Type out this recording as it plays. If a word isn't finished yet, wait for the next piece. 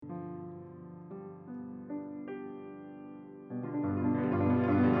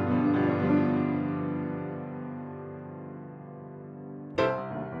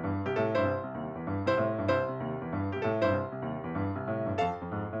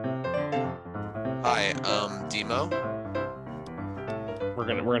Hi, Demo. We're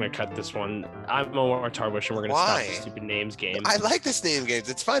gonna cut this one. I'm Omar Tarbush, and we're gonna stop the Why? stupid names game. I like this name games.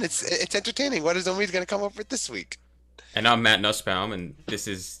 It's fun. It's entertaining. What is Omid gonna come up with this week? And I'm Matt Nussbaum, and this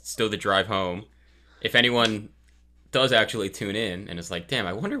is still the drive home. If anyone does actually tune in and is like, "Damn,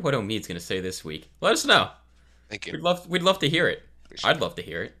 I wonder what Omid's gonna say this week," let us know. Thank you. We'd love to hear it. Appreciate I'd love to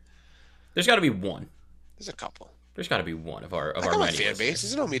hear it. There's got to be one. There's a couple. There's got to be one of our I got my many fan base. listeners.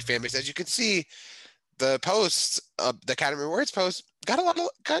 There's an Omid fan base. As you can see, the posts, the Academy Awards post, got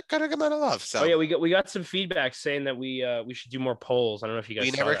a good amount of love. So Oh yeah, we got some feedback saying that we should do more polls. I don't know if you guys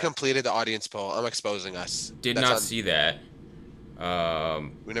we saw never that. completed the audience poll. I'm exposing us. Did That's not on- see that.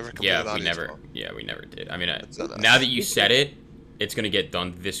 We never completed Yeah, the audience poll. we never did. I mean, That's not us. now that you said it, it's gonna get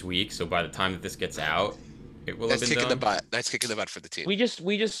done this week. So by the time that this gets out, it will have Nice been kick in the done. butt. Nice kick in the butt for the team.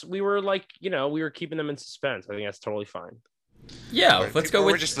 We were like, we were keeping them in suspense. I think that's totally fine. Yeah, let's go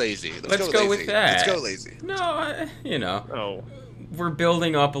We're with. just lazy. Let's go with lazy. that. Let's go lazy. No, Oh, we're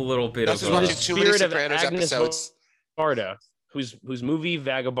building up a little bit That's of. just in the watching too many spirit of Sopranos Agnes episodes. Varda, whose movie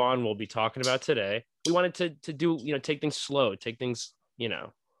Vagabond we'll be talking about today. We wanted to do take things slow, take things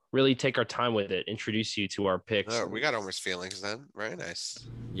really take our time with it, introduce you to our picks. Oh, we got Omer's feelings then. Very nice.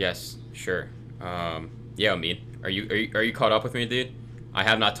 Yes, sure. Yeah, Omid, are you caught up with me, dude? I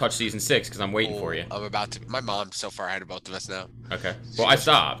have not touched season 6 because I'm waiting for you. I'm about to. My mom's so far ahead of both of us now. Okay. Well, I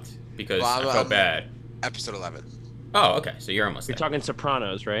stopped because Well, I felt bad. Episode 11. Oh, okay. So you're almost You're there. talking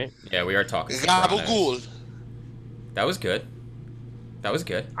Sopranos, right? Yeah, we are talking. Sopranos. Gabagool. That was good. That was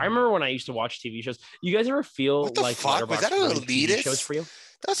good. I remember when I used to watch TV shows. You guys ever feel What the like fuck? Was Letterboxd that an ruined TV elitist? shows for you?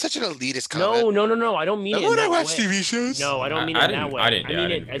 That was such an elitist comment. No. I don't mean it. Remember In when I that watched way. TV shows? No, I don't mean I it in that didn't- way. I didn't- yeah, I mean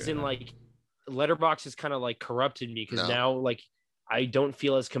didn't it as do in that. like Letterboxd is kind of like corrupted me because No. now like I don't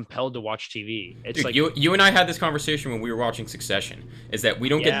feel as compelled to watch TV. It's Dude, like you and I had this conversation when we were watching Succession. Is that we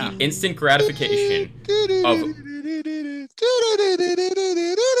don't Yeah. get the instant gratification of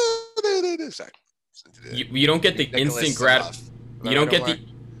Sorry. you don't get the Nicholas instant grat. Love. You don't get Omar?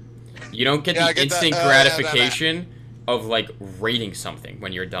 you don't get Yeah, I the get that. instant Yeah, gratification of like rating something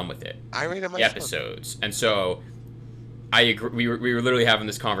when you're done with it. I read it The myself. episodes. And so I agree. We were literally having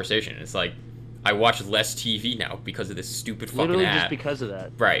this conversation. It's like I watch less TV now because of this stupid fucking literally app. just because of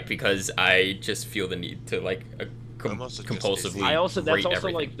that. Right, because I just feel the need to like I'm also just compulsively. busy. I also that's rate also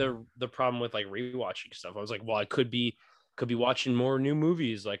everything. like the problem with like rewatching stuff. I was like, well, I could be watching more new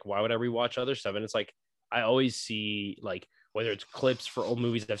movies. Like, why would I rewatch other stuff? And it's like I always see like whether it's clips for old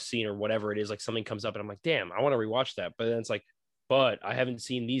movies I've seen or whatever it is, like something comes up and I'm like, damn, I want to rewatch that. But then it's like, but I haven't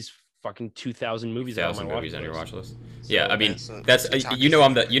seen these fucking 2,000 movies on my 1,000 movies on your watch watch list. list. Yeah, I mean that's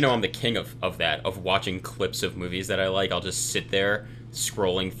I'm the king of that, of watching clips of movies that I like. I'll just sit there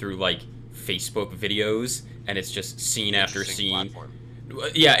scrolling through like Facebook videos and it's just scene after Interesting scene. platform.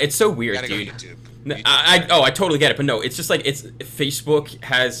 Yeah, it's so You weird, gotta go dude. YouTube. No, YouTube. I totally get it, but no, it's just like Facebook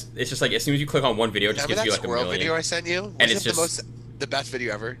has. It's just like as soon as you click on one video, it just Remember gives that you like a squirrel million. video I sent you? And Wasn't it's it the best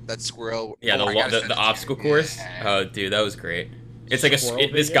video ever? That squirrel. Yeah, Oh, I gotta send the it to you. obstacle course. Yeah. Oh, dude, that was great. It's like Squirrel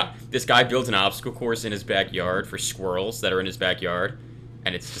this video? guy builds an obstacle course in his backyard for squirrels that are in his backyard,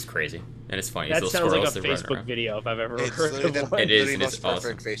 and it's just crazy and it's funny. That These sounds little like a squirrels that run Facebook around. video if I've ever It's heard literally of the one. It is, literally and it's most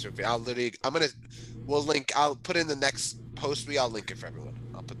perfect Facebook video. We'll link. I'll put in the next post. I'll link it for everyone.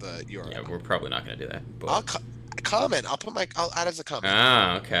 I'll put the URL. Yeah, we're probably not gonna do that. But... I'll comment. I'll add as a comment.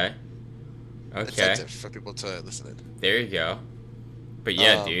 Ah, okay, okay. Incentive for people to listen in. There you go. But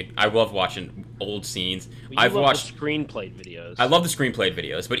yeah, Um, dude, I love watching old scenes. You I've love watched. the screenplayed videos. I love the screenplayed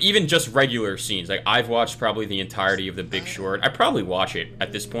videos, but even just regular scenes, like I've watched probably the entirety of The Big Short. I probably watch it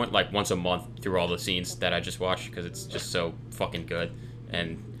at this point like once a month through all the scenes that I just watched because it's just so fucking good.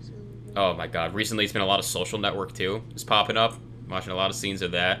 And oh my god, recently it's been a lot of Social Network too. It's popping up. I'm watching a lot of scenes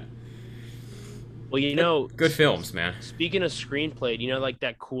of that. Well, Good films, man. speaking of screenplayed, like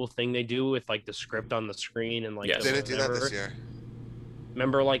that cool thing they do with like the script on the screen and like Yes. Didn't do that whatever? this year.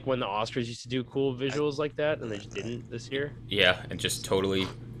 Remember like when the Oscars used to do cool visuals like that and they just didn't this year? Yeah, and just totally.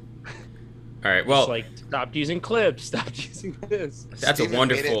 All right, It's well, like stopped using clips, stopped using this. that's a Steven made it-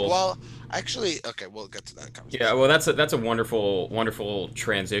 wonderful. Well, actually, okay, we'll get to that conversation. Yeah, well, that's a wonderful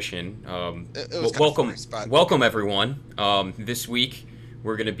transition. It was Well, kind of welcome, forced, but- welcome everyone. This week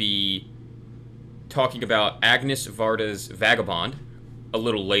we're gonna be talking about Agnes Varda's Vagabond a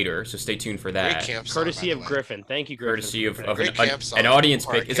little later, so stay tuned for Great that. camp song, Courtesy by of the way. Griffin. Thank you, Griffin. Courtesy of Great camp song. an audience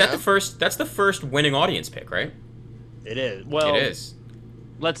Park pick. Is that the camp. first? That's the first winning audience pick, right? It is. Well, It is.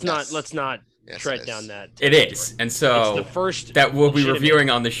 let's Yes. not Yes, tread it is. down that. It is, and so It's the first that we'll be legitimate- reviewing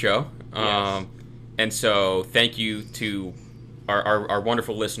on the show. Yes. And so thank you to our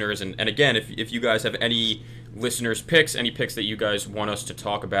wonderful listeners, and again, if you guys have any listeners' picks, any picks that you guys want us to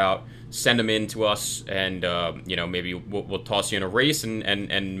talk about. Send them in to us, and maybe we'll toss you in a race,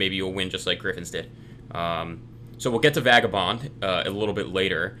 and maybe you'll win just like Griffin's did. So we'll get to Vagabond a little bit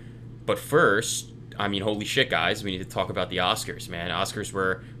later, but first, I mean, holy shit, guys, we need to talk about the Oscars, man. Oscars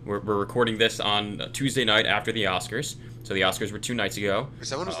we're recording this on Tuesday night after the Oscars, so the Oscars were 2 nights ago. For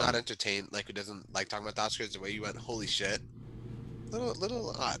someone who's not entertained, like who doesn't like talking about the Oscars, the way you went, holy shit.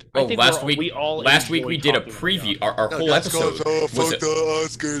 Little odd. Oh, last week we did a preview. Our whole episode was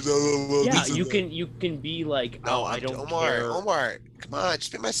the Oscars. Yeah, you can be like, no, I don't Omar, care. Omar, come on,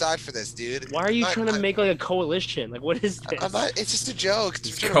 just pick my side for this, dude. Why are you trying to make like a coalition? Like, what is this? I'm not, it's just a joke.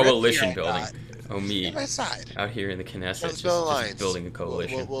 It's coalition building. Oh, me. Pick my side. Out here in the Knesset, just building a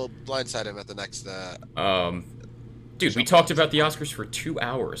coalition. We'll blindside him at the next. Dude, we talked about the Oscars for 2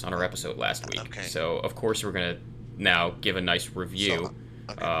 hours on our episode last week. Okay. So of course we're gonna now give a nice review.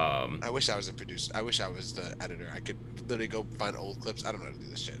 Okay. I wish I was a producer. I wish I was the editor. I could literally go find old clips. I don't know how to do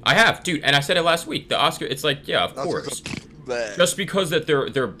this shit. I have, dude, and I said it last week. The Oscar, it's like, yeah, of course. Just because that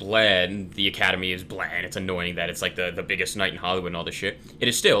they're bland, the Academy is bland. It's annoying that it's like the biggest night in Hollywood and all this shit. It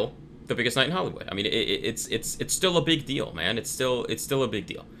is still the biggest night in Hollywood. I mean, it's still a big deal, man. It's still a big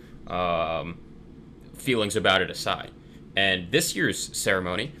deal. Feelings about it aside, and this year's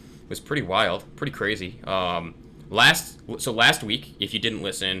ceremony was pretty wild, pretty crazy. Last week, if you didn't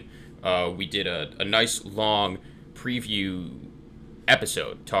listen, we did a nice long preview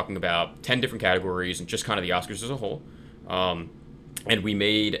episode talking about 10 different categories and just kind of the Oscars as a whole. And we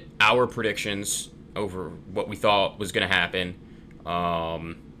made our predictions over what we thought was going to happen.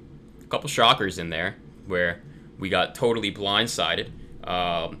 A couple shockers in there where we got totally blindsided.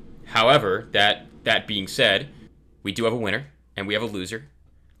 However, that being said, we do have a winner and we have a loser.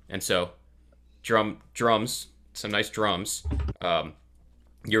 And so, drums, some nice drums.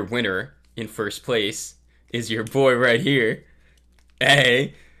 Your winner in first place is your boy right here.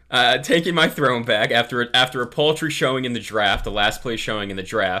 Hey, taking my throne back after a paltry showing in the draft, the last place showing in the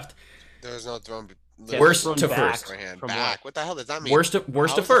draft. There was no throne. Worst to first. Back. What the hell does that mean? Worst to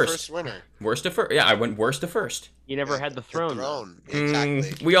first. First winner. Worst to first. Yeah, I went worst to first. You never had the throne.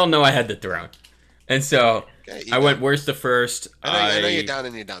 Exactly. We all know I had the throne, and so I went worst to first. I know you're down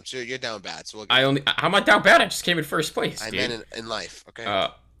and you're down. So you're down bad. So how am I down bad? I just came in first place. I dude. meant in life. Okay.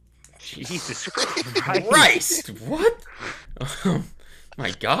 Jesus Christ! What? Oh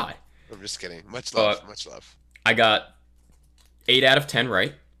my God. I'm just kidding. Much love. Much love. I got 8 out of 10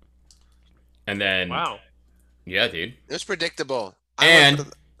 right. And then, wow, yeah, dude, it was predictable.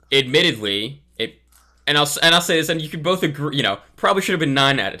 Admittedly, I'll say this, and you can both agree. Probably should have been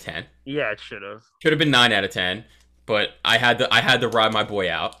 9 out of 10. Yeah, it should have. Should have been 9 out of 10. But I had to ride my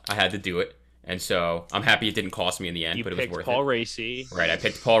boy out. I had to do it, and so I'm happy it didn't cost me in the end. But it was worth Paul it. Racy. Right, I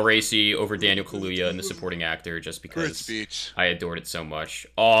picked Paul Racy over Daniel Kaluuya in the supporting actor just because Great speech. I adored it so much.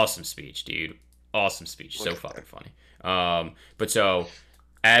 Awesome speech, dude. Awesome speech. So fucking funny. But so.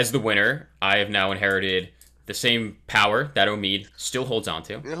 As the winner, I have now inherited the same power that Omid still holds on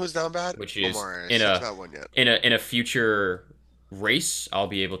to. You know who's down bad? Which is Omar, not won yet. in a future race, I'll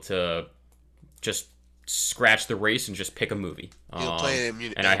be able to just scratch the race and just pick a movie.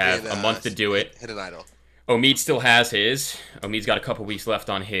 And I have a month to do it. Hit an idol. Omid still has his. Omid's got a couple weeks left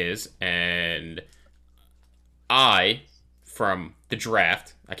on his, and I, from the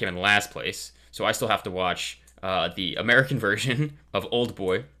draft, I came in last place, so I still have to watch the American version of Old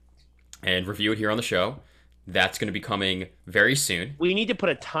Boy and review it here on the show. That's going to be coming very soon. We need to put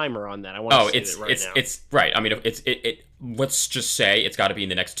a timer on that. I want to see it now. It's right. I mean, it. Let's just say it's got to be in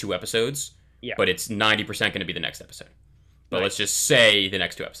the next 2 episodes. Yeah. But it's 90% going to be the next episode. But let's just say the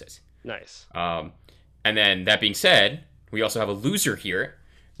next 2 episodes. Nice. And then that being said, we also have a loser here.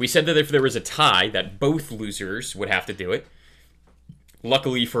 We said that if there was a tie, that both losers would have to do it.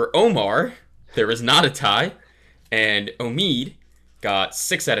 Luckily for Omar, there is not a tie. And Omid got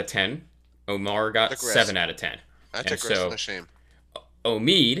 6 out of 10. Omar got 7 out of 10. I took risk. No shame.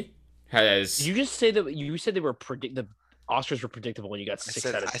 Omid has. Did you just say that you said they were the Oscars were predictable when you got 6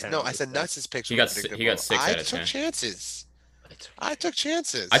 out of 10? No, I said Nuts' picks were predictable. He got 6 out of 10. I took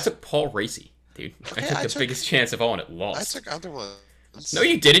chances. I took Paul Racy, dude. Okay, I took the biggest chance of all, and it lost. I took other ones. No,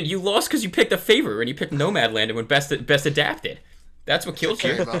 you didn't. You lost because you picked a favor, and you picked Nomadland and went best adapted. That's what killed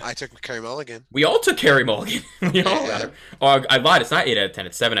you. I took Carey Mulligan. We all took Carey Mulligan. Oh, I lied. It's not 8 out of 10.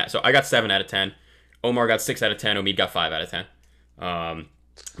 It's 7 out. So I got 7 out of 10. Omar got 6 out of 10. Omid got 5 out of 10.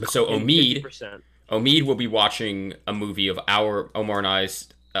 But so Omid will be watching a movie of Omar and I's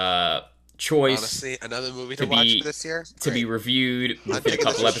choice. Honestly, another movie to to watch be- this year. To be Great. reviewed I'm within a taking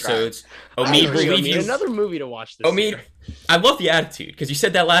couple this in stride. episodes. I Omid agree, will leave Omid. you. Another movie to watch this Omid, year. I love the attitude because you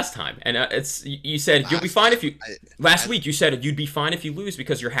said that last time, and you said you'll be fine if you. Last week you said you'd be fine if you lose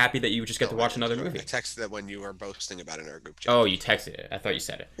because you're happy that you just get to watch another movie. I texted it when you were boasting about it in our group chat. Oh, you texted it. I thought you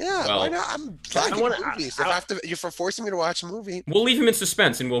said it. Yeah, Well, why not? I'm liking movies. You're for forcing me to watch a movie. We'll leave him in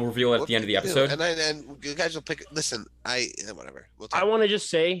suspense and we'll reveal it at the end of the episode. And you guys will pick. Listen, whatever. I want to just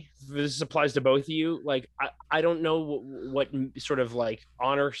say this applies to both of you. Like, I don't know what sort of like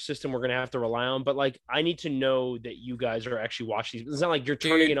honor system we're gonna have to rely on, but like I need to know that you guys are actually watching these. It's not like you're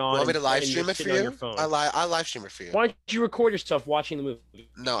turning it on. Want me to live stream it for you? Your phone. I'll live stream it for you. Why don't you record yourself watching the movie?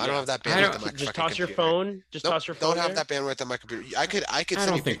 No, I don't have that bandwidth on my Just fucking toss your computer. phone. Just toss your phone. Don't have that bandwidth on my computer. I could I send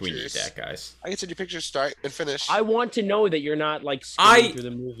don't you think pictures. we need that, guys. I can send you pictures, start and finish. I want to know that you're not like skimming through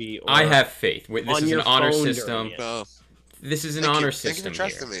the movie. I have faith. This is an honor system. No. This is an honor Thank system you for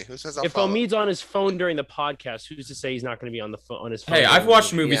trusting here. me. Who says I'll If follow? Omid's on his phone during the podcast, who's to say he's not going to be on the phone on his phone? Hey, I've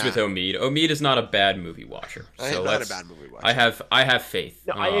watched movies Yeah. with Omid. Omid is not a bad movie watcher. I'm not a bad movie watcher. I have faith.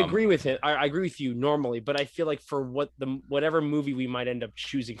 No, I agree with him. I agree with you normally, but I feel like for whatever movie we might end up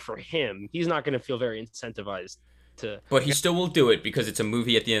choosing for him, he's not going to feel very incentivized to. But he still will do it because it's a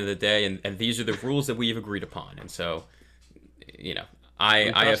movie at the end of the day, and these are the rules that we have agreed upon. And so,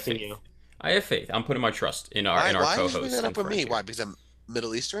 I have faith. You. I have faith. I'm putting my trust in our Why co-host. are you bringing that up with me? Frank. Why? Because I'm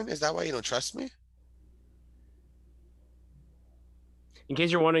Middle Eastern? Is that why you don't trust me? In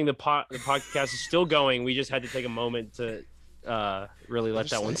case you're wondering, the podcast is still going. We just had to take a moment to really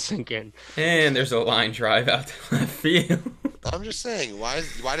let that one sink in. And there's a line drive out to left field. I'm just saying. Why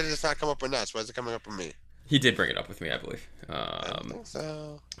did this not come up with Nuts? Why is it coming up with me? He did bring it up with me, I believe. I don't think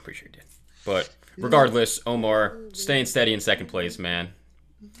so. I'm pretty sure he did. But regardless, Omar, staying steady in second place, man.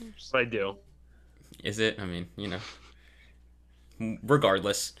 I do. Is it? I mean,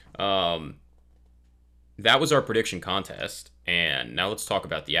 regardless, that was our prediction contest, and now let's talk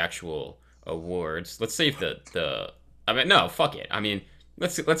about the actual awards. Let's save no, fuck it. I mean,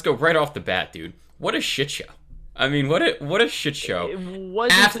 let's go right off the bat, dude. What a shit show. I mean, what a shit show. It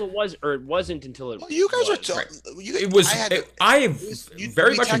wasn't until it. Well, you guys was. are. Right. I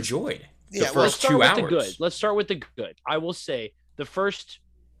very much enjoyed the first 2 hours. Let's start with the good. I will say the first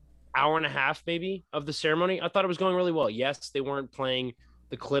hour and a half maybe of the ceremony, I thought it was going really well. Yes, they weren't playing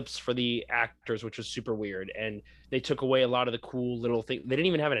the clips for the actors, which was super weird, and they took away a lot of the cool little thing. They didn't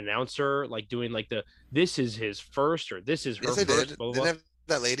even have an announcer like doing like this is his first or this is her first. Did. Blah, blah, blah. Didn't have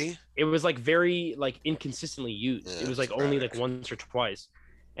that lady. It was like very like inconsistently used. Yeah, it was like only like once or twice,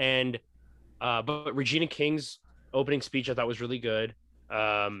 and but Regina King's opening speech I thought was really good.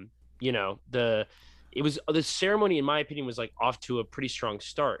 The ceremony, in my opinion, was like off to a pretty strong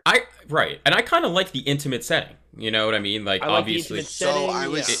start. And I kind of like the intimate setting. You know what I mean? Like obviously,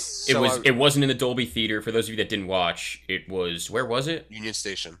 it wasn't in the Dolby Theater. For those of you that didn't watch, it was where was it? Union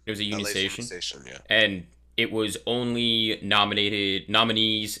Station. It was a Union Station. Yeah. And it was only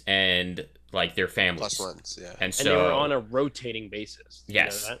nominees and like their families. Plus ones, yeah. And so they were on a rotating basis.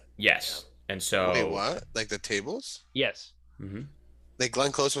 Yes. You know that? Yes. Yeah. And so wait, what? Like the tables? Yes. Mm-hmm. Like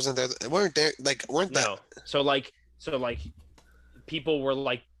Glenn Close wasn't there. Weren't there? Like weren't that? No. So like people were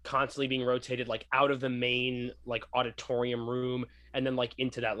like constantly being rotated like out of the main like auditorium room and then like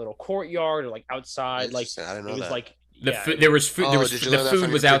into that little courtyard or like outside. Like I don't know it was that. like there was food. The food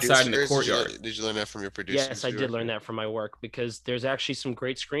was outside in the courtyard. Did you learn that from your producers? Yes, I did learn that from my work because there's actually some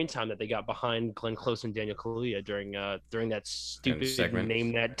great screen time that they got behind Glenn Close and Daniel Kaluuya during that stupid segment.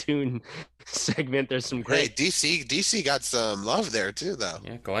 Name That Tune segment. There's some great. Hey, DC got some love there too, though.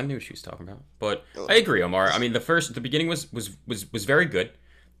 Yeah, Glenn knew what she was talking about. But I agree, Omar. I mean, the beginning was very good,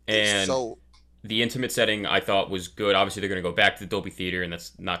 and the intimate setting I thought was good. Obviously, they're going to go back to the Dolby Theater, and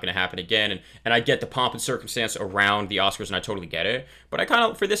that's not going to happen again. And I get the pomp and circumstance around the Oscars, and I totally get it. But I kind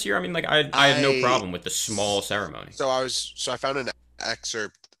of, for this year, I mean, like I had no problem with the small ceremony. So I found an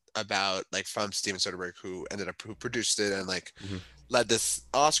excerpt about like from Steven Soderbergh, who produced it and like led this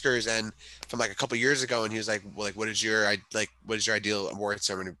Oscars, and from like a couple years ago, and he was like, well, like what is your ideal award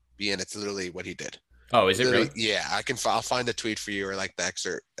ceremony be? And it's literally what he did. Oh, is it really? Yeah, I'll find the tweet for you or like the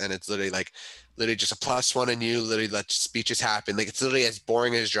excerpt, and it's literally just a +1 in you. Literally let speeches happen. Like it's literally as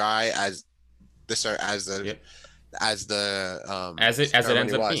boring as dry as it ends up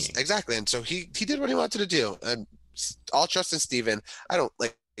being. Exactly. And so he did what he wanted to do, and all trust in Steven. I don't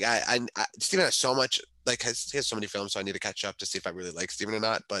like I Steven has so much he has so many films, so I need to catch up to see if I really like Steven or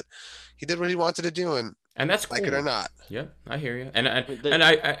not. But he did what he wanted to do, and that's cool. Like it or not. Yeah, I hear you. And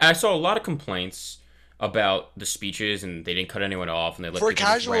I saw a lot of complaints about the speeches, and they didn't cut anyone off, and they let people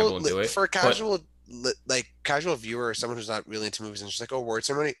just ramble and do it. For a casual viewer or someone who's not really into movies and just like, oh, award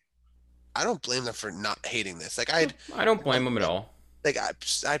ceremony, I don't blame them for not hating this. Like I don't blame them at all. like I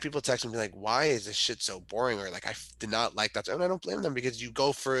had people text me and be like, "Why is this shit so boring?" Or like, did not like that. And I don't blame them because you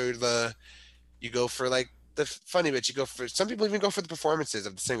go for like the funny bits. You go for some people even go for the performances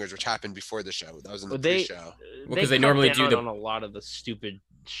of the singers, which happened before the show. That was in the They pre-show. Well, they because they cut normally do down the on a lot of the stupid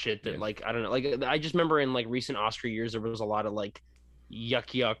shit that yeah. like I don't know. Like I just remember in like recent Oscar years there was a lot of like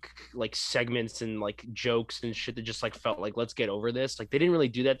yuck like segments and like jokes and shit that just like felt like let's get over this. Like they didn't really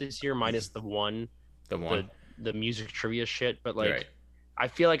do that this year, minus the one. the music trivia shit. But Right. like I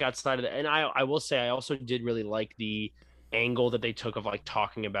feel like outside of that, and I will say I also did really like the angle that they took of like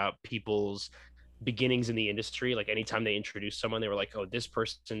talking about people's beginnings in the industry. Like anytime they introduced someone, they were like, "Oh, this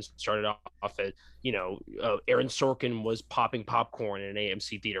person started off at Aaron Sorkin was popping popcorn in an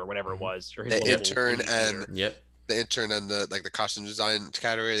AMC theater, or whatever it was, or his The local intern movie and theater." Yep. the intern and the costume design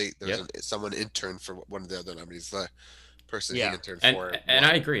category. There was Yep. someone intern for one of the other nominees. The person he Yeah, interned And for and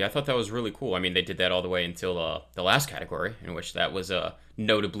I won. agree. I thought that was really cool. I mean, they did that all the way until the last category, in which that was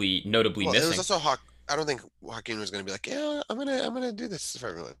notably Well, it was missing. also Hawk. I don't think Joaquin was going to be like, yeah, I'm gonna do this for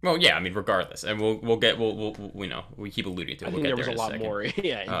everyone. Well, yeah. I mean, regardless, and we'll you know we keep alluding to it. I We'll think get there there was a in a lot second. more,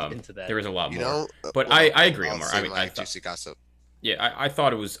 into that. There was a lot You more, know, but well, I agree, I'll Omar. I say mean, my juicy gossip. yeah, I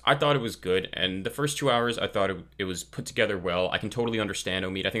thought it was good, and the first 2 hours I thought it was put together well. I can totally understand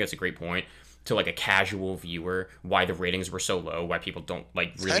Omid. I think that's a great point to like a casual viewer why the ratings were so low, why people don't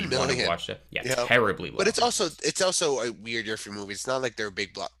like really 10 want to million. watch it. Yeah, Yeah, terribly low. but it's also a weird year for movies. It's not like there are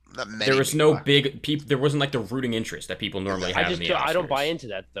big block, not There many was big no block. big people. There wasn't like the rooting interest that people normally Exactly. have in the I don't buy Oscars. into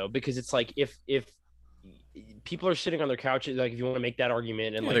that though, because it's like if people are sitting on their couches, like if you want to make that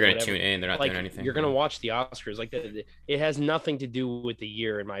argument and Yeah, like they're gonna whatever, tune in. They're not like doing anything. you're gonna watch the Oscars. Like it has nothing to do with the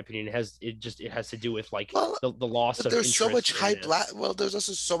year, in my opinion. It has to do with like Well, the loss but of there's so much interest in hype. this. Well, there's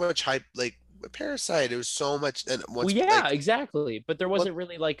also so much hype. Like with Parasite, it was so much. And Well, once yeah, like exactly. But well,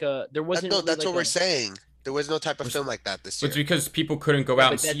 there wasn't really that's like what we're a saying. There was no type of Was film like that this It's year. because people couldn't go yeah,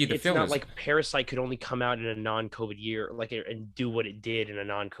 out and but that see the it's not films. like Parasite could only come out in a non-COVID year, like and do what it did in a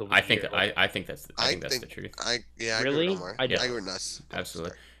non-COVID year. Like, I think that's I that's the think truth. I agree with really, Omar. I Yeah, I don't. agree with us.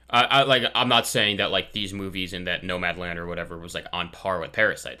 absolutely. Sorry. I'm not saying that like these movies and that Nomadland or whatever was like on par with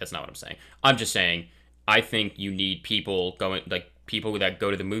Parasite. That's not what I'm saying. I'm just saying I think you need people that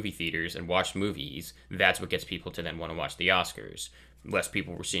go to the movie theaters and watch movies. That's what gets people to then want to watch the Oscars. Less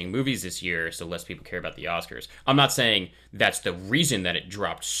people were seeing movies this year, so less people care about the Oscars. I'm not saying that's the reason that it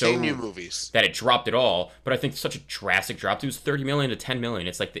dropped Seeing new movies. that it dropped at all, but I think such a drastic drop. It was 30 million to 10 million.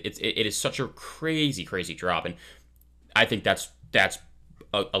 It's like it is such a crazy drop, and I think that's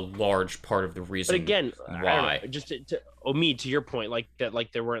a large part of the But reason again, I don't why. know. Just to Omid, to your point, like that,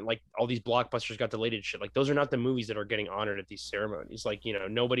 like there weren't like all these blockbusters got delayed and shit. Like those are not the movies that are getting honored at these ceremonies. Like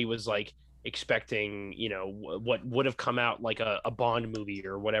nobody was like expecting what would have come out like a Bond movie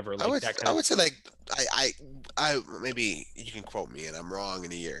or whatever. I Like would that I kind of. would say like I maybe you can quote me and I'm wrong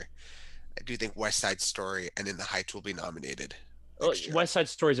in a year. I do think West Side Story and In the Heights will be nominated next year. West Side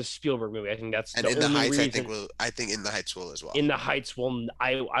Story is a Spielberg movie. I think that's And the In the only Heights reason. I think In the Heights will as well. In the Heights will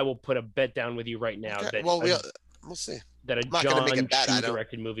I will put a bet down with you right now Okay. that Well, we'll see. that a I'm not gonna make a John bet. I Chu don't.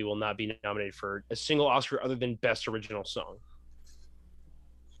 directed movie will not be nominated for a single Oscar other than Best Original Song.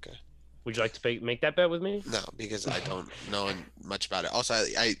 Okay. Would you like to make that bet with me? No, because I don't know much about it. Also,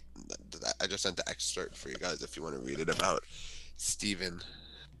 I just sent the excerpt for you guys if you want to read it about Steven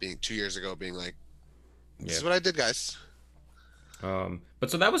being 2 years ago being like, this Yeah. is what I did, guys. But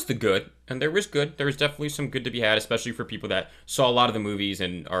so that was the good, and there was good. There was definitely some good to be had, especially for people that saw a lot of the movies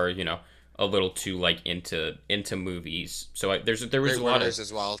and are a little too like into movies. So there was Great a lot of winners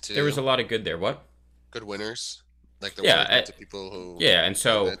as well too. there was a lot of good there. What? Good winners, like the Yeah, winners to people who. Yeah, and won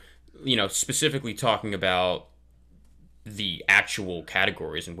so it. specifically talking about the actual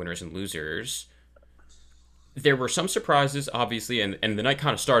categories and winners and losers, there were some surprises, obviously, and the night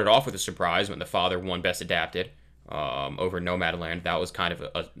kind of started off with a surprise when The Father won Best Adapted over Nomadland. That was kind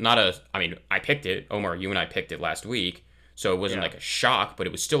of not a. I mean, I picked it. Omar, you and I picked it last week, so it wasn't Yeah. like a shock, but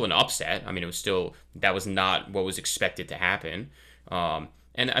it was still an upset. I mean, it was still that was not what was expected to happen.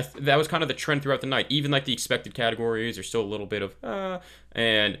 And that was kind of the trend throughout the night. Even like the expected categories are still a little bit of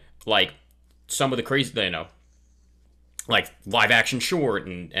and like some of the crazy, like live action short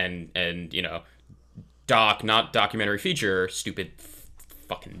and not documentary feature, stupid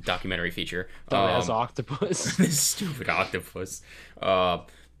fucking documentary feature. Dumbass octopus. This stupid octopus.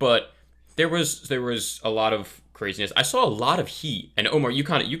 But there was a lot of craziness. I saw a lot of heat, and Omar, you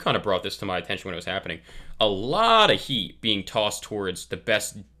kind of brought this to my attention when it was happening. A lot of heat being tossed towards the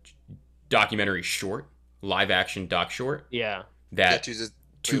best documentary short, live action doc short. Yeah. Yeah, That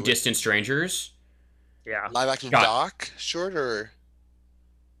Two wait, Distant Strangers Yeah. live action got doc short or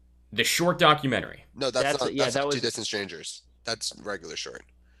The short documentary. No, that's not. That's that Two was Distant Strangers. That's regular short.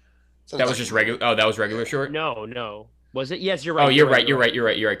 It's not That was just regular. Oh, that was regular short. no. Was it? Yes, you're right. Oh, you're right. You're right.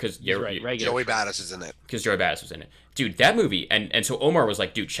 Because Regular Joey short. Badass is in it. Because Joey Badass was in it, dude. That movie, and so Omar was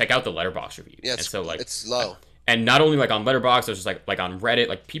like, dude, check out the Letterboxd reviews. Yeah, and so like it's slow. And not only like on Letterboxd, it was just like on Reddit,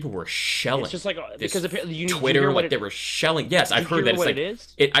 like people were shelling. It's just like because apparently you Twitter, hear like they were shelling. Yes, I've heard that. It's what like it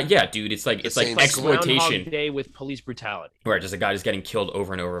is. Yeah, dude. It's like same exploitation. Groundhog Day with police brutality. Where just a guy is getting killed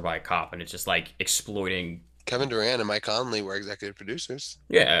over and over by a cop, and it's just like exploiting. Kevin Durant and Mike Conley were executive producers.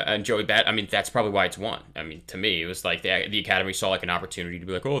 Yeah, and Joey Bat. I mean, that's probably why it's won. I mean, to me, it was like the Academy saw like an opportunity to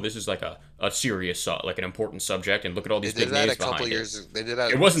be like, oh, this is like a serious, like an important subject, and look at all these big names behind it. They did that.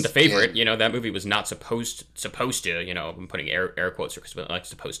 It wasn't the favorite, you know. That movie was not supposed to, you know. I'm putting air quotes because it's like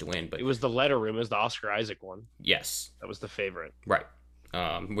supposed to win, but it was the letter room. It was the Oscar Isaac one. Yes, that was the favorite. Right,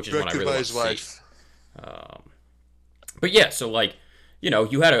 which is one I really want to wife. see. But yeah, so like, you know,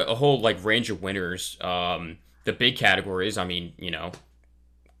 you had a whole like range of winners. The big categories, I mean, you know,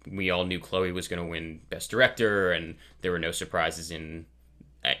 we all knew Chloe was going to win Best Director, and there were no surprises in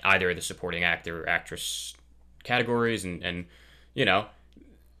either of the supporting actor or actress categories, and you know,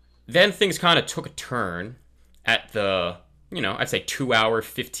 then things kind of took a turn at the, you know, I'd say 2 hour,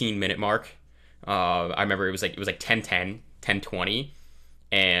 15-minute mark. I remember it was like 10:10, 10:20,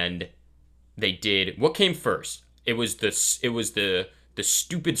 and they did, what came first? It was the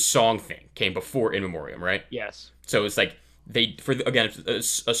stupid song thing came before In Memoriam, right? Yes. So it's like a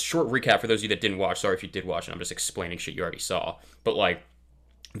short recap for those of you that didn't watch. Sorry if you did watch, and I'm just explaining shit you already saw. But like,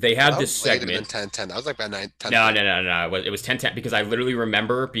 they had this segment. 10:10. I was like by 9:10. No. It was 10:10 because I literally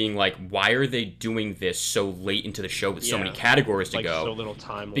remember being like, why are they doing this so late into the show with so many categories to go? So little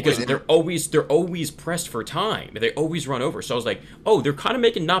time. Because they're always pressed for time. They always run over. So I was like, oh, they're kind of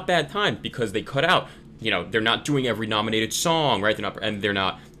making not bad time because they cut out. You know, they're not doing every nominated song, right? They're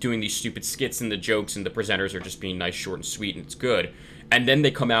not doing these stupid skits and the jokes, and the presenters are just being nice, short, and sweet, and it's good. And then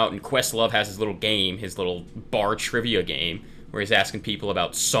they come out, and Questlove has his little game, his little bar trivia game, where he's asking people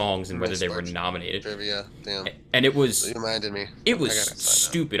about songs and whether they were nominated. Trivia, damn. And it was... You reminded me. It was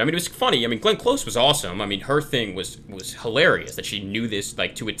stupid. I mean, it was funny. I mean, Glenn Close was awesome. I mean, her thing was hilarious, that she knew this,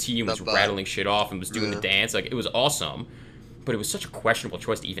 like, to a T and was rattling shit off and was doing the dance. Like, it was awesome. But it was such a questionable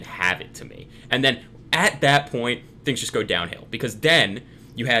choice to even have it to me. And then... at that point, things just go downhill because then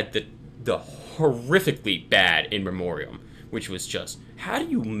you had the horrifically bad In Memoriam, which was just, how do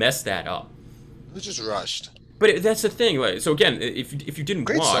you mess that up? It was just rushed. But that's the thing. Like, so again, if you didn't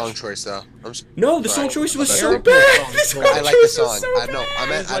Great watch, song choice though. No, the song choice was so bad. I like the song. I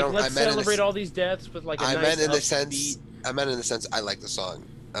know. Let's celebrate all these deaths with like a I meant in the sense I like the song.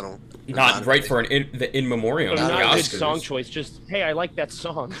 I don't. Not right for the In Memoriam. Not a good song choice. Just hey, I like that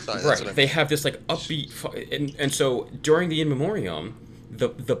song. Sorry, right. They have this like upbeat, and so during the In Memoriam,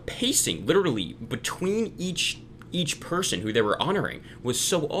 the pacing literally between each person who they were honoring was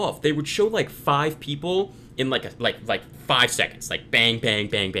so off. They would show like 5 people in like 5 seconds, like bang, bang,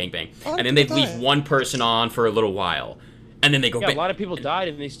 bang, bang, bang, and then they'd leave one person on for a little while, and then they go. Yeah, a lot of people died,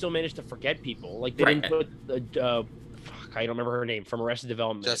 and they still managed to forget people. Like they didn't put. I don't remember her name from Arrested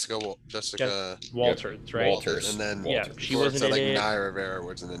Development. Jessica Walters, right? Walters, and then she wasn't in it. Naya Rivera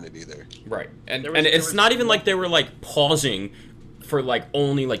wasn't in it either. Right, and it's not even like they were like pausing for like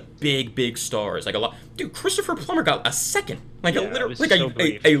only like big stars, like a lot. Dude, Christopher Plummer got a second, like a literal second.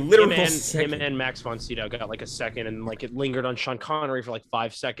 Him and Max von Sydow got like a second, and like it lingered on Sean Connery for like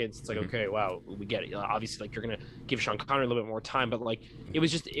 5 seconds. It's like okay, wow, we get it. Obviously, like you're gonna give Sean Connery a little bit more time, but like it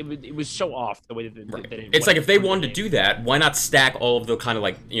was just it was so off the way that it's like if they wanted to do that, why not stack all of the kind of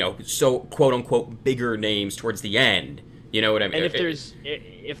like, you know, so quote unquote bigger names towards the end? You know what I mean? And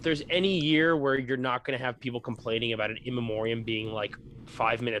if there's any year where you're not going to have people complaining about an In Memoriam being like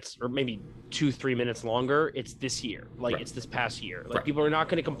 5 minutes or maybe 2-3 minutes longer, it's this year. Like it's this past year. Like people are not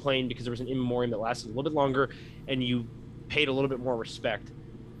going to complain because there was an In Memoriam that lasted a little bit longer and you paid a little bit more respect.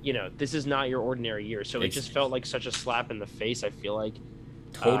 You know, this is not your ordinary year. So it just felt like such a slap in the face, I feel like.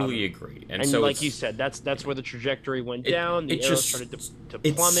 Totally agree. And so like you said, that's where the trajectory went down. The arrow started to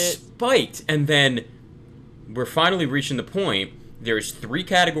plummet. It spiked, and then we're finally reaching the point. There's 3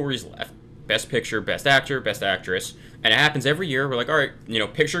 categories left: Best Picture, Best Actor, Best Actress, and it happens every year. We're like, all right, you know,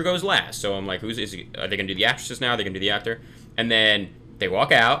 picture goes last. So I'm like, are they gonna do the actresses now? Are they gonna do the actor? And then they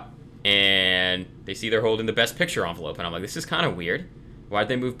walk out and they see they're holding the Best Picture envelope, and I'm like, this is kind of weird. Why'd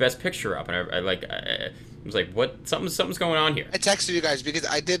they move Best Picture up? And I was like, what? Something's going on here. I texted you guys because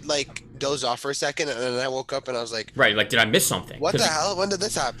I did like doze off for a second, and then I woke up and I was like, right, like, did I miss something? What the hell? When did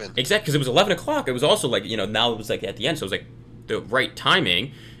this happen? Exactly, because it was 11 o'clock. It was also like, you know, now it was like at the end, so it was like the right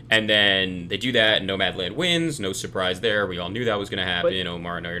timing. And then they do that, and Nomadland wins. No surprise there. We all knew that was going to But happen.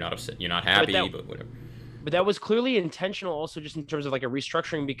 Omar, no, you're not upset. You're not but happy, that but whatever. but that was clearly intentional, also just in terms of like a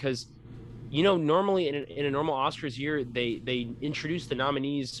restructuring, because normally in a normal Oscars year, they introduce the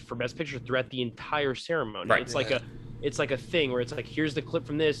nominees for Best Picture throughout the entire ceremony. Right. It's like a thing where it's like, here's the clip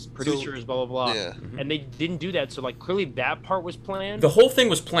from this, producers, blah blah blah, Yeah. and they didn't do that. So like clearly that part was planned. The whole thing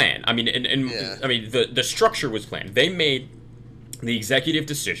was planned. I mean, Yeah. I mean the structure was planned. They made the executive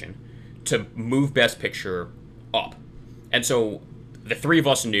decision to move Best Picture up, and so the three of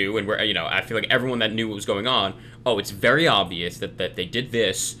us knew, and I feel like everyone that knew what was going on. Oh, it's very obvious that they did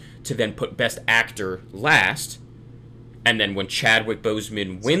this to then put Best Actor last, and then when Chadwick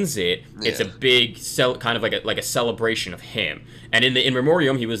Boseman wins it, it's a big kind of like a celebration of him. And in the In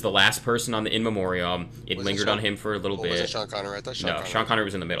Memoriam, he was the last person on the In Memoriam. It lingered on him for a little bit. Was it Sean Connery? I thought Sean Connery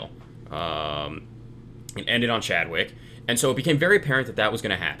was in the middle. It ended on Chadwick, and so it became very apparent that was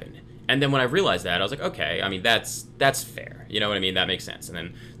going to happen. And then when I realized that, I was like, okay, I mean that's fair. You know what I mean? That makes sense. And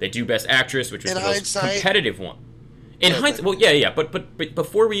then they do Best Actress, which was the most competitive one. In hindsight, well, yeah, but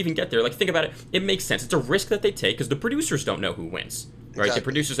before we even get there, like, think about it. It makes sense. It's a risk that they take because the producers don't know who wins, right? Exactly. The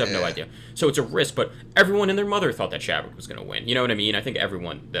producers have no idea, so it's a risk. But everyone and their mother thought that Chadwick was going to win. You know what I mean? I think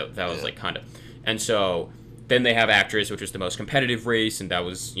everyone that was like kind of, and so then they have Actress, which was the most competitive race, and that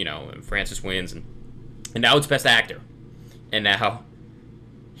was Frances wins, and now it's Best Actor, and now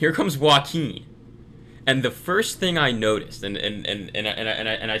here comes Joaquin. And the first thing I noticed, and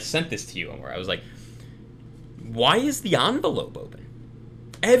I sent this to you, where I was like, why is the envelope open?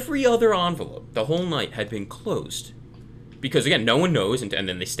 Every other envelope the whole night had been closed. Because, again, no one knows, and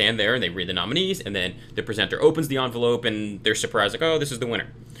then they stand there and they read the nominees, and then the presenter opens the envelope and they're surprised, like, oh, this is the winner.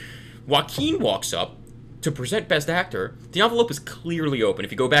 Joaquin walks up to present Best Actor. The envelope is clearly open.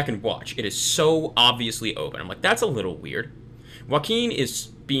 If you go back and watch, it is so obviously open. I'm like, that's a little weird. Joaquin is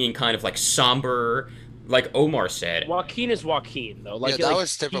being kind of like somber, like Omar said. Joaquin is Joaquin, though. Like, that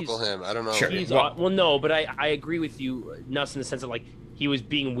was typical him. I don't know. Sure. Well, no, but I agree with you, Nuss, in the sense that, like, he was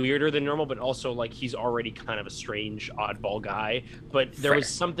being weirder than normal, but also, like, he's already kind of a strange, oddball guy. But there was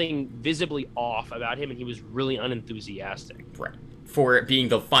something visibly off about him, and he was really unenthusiastic. Right. For being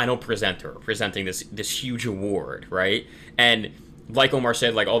the final presenter, presenting this huge award, right? And like Omar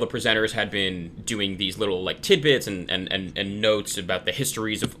said, like, all the presenters had been doing these little, like, tidbits and notes about the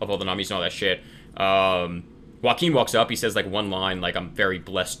histories of all the nominees and all that shit. Joaquin walks up. He says, like, one line, like, I'm very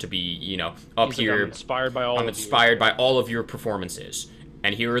blessed to be, up He's here. Like, I'm inspired by all of your performances.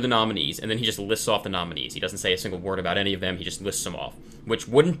 And here are the nominees. And then he just lists off the nominees. He doesn't say a single word about any of them. He just lists them off. Which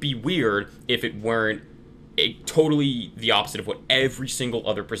wouldn't be weird if it weren't totally the opposite of what every single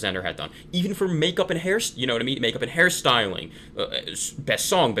other presenter had done. Even for makeup and hair, you know what I mean? Makeup and hairstyling, best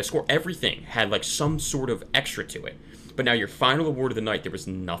song, best score, everything had, like, some sort of extra to it. But now your final award of the night, there was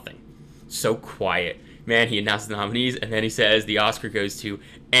nothing. So quiet. Man, he announced the nominees, and then he says the Oscar goes to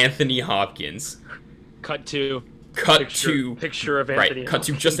Anthony Hopkins. Cut to picture of Anthony right, cut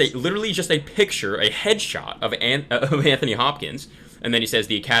to just a picture, a headshot of Anthony Hopkins, and then he says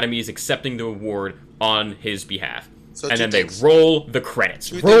the Academy is accepting the award on his behalf. So and then they roll the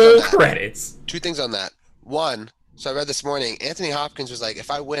credits. Roll credits. Two things on that. One, so I read this morning, Anthony Hopkins was like, if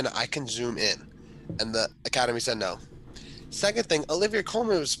I win, I can zoom in. And the Academy said no. Second thing, Olivia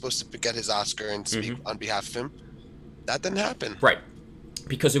Colman was supposed to get his Oscar and speak on behalf of him. That didn't happen. Right.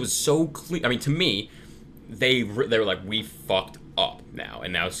 Because it was so clear. I mean, to me, they were like, we fucked up now,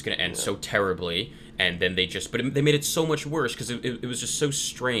 and now it's going to end so terribly. And then but they made it so much worse because it was just so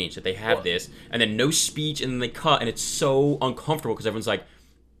strange that they had this, and then no speech, and then they cut, and it's so uncomfortable because everyone's like,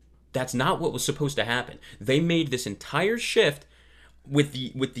 that's not what was supposed to happen. They made this entire shift with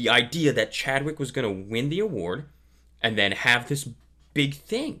the idea that Chadwick was going to win the award, and then have this big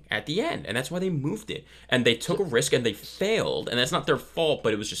thing at the end, and that's why they moved it. And they took a risk, and they failed, and that's not their fault,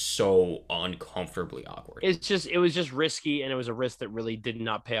 but it was just so uncomfortably awkward. It was just risky, and it was a risk that really did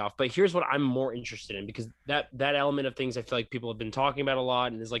not pay off. But here's what I'm more interested in, because that element of things I feel like people have been talking about a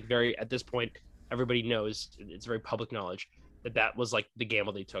lot, and is like very, at this point, everybody knows, it's very public knowledge that was like the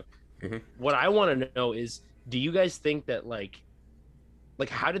gamble they took. What I want to know is, do you guys think that like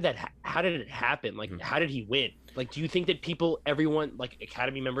how did it happen? Like, how did he win? Like, do you think that everyone, like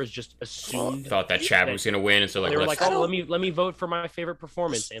Academy members, just assumed thought that Chadwick was going to win, and so like they were like, oh, let me vote for my favorite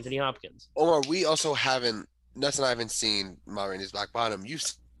performance, Anthony Hopkins. Or we also haven't. Nuss and I haven't seen Ma Rainey's Black Bottom.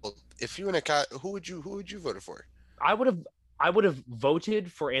 If you were in a cat, who would you vote for? I would have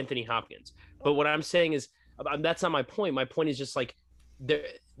voted for Anthony Hopkins. But what I'm saying is, that's not my point. My point is just like there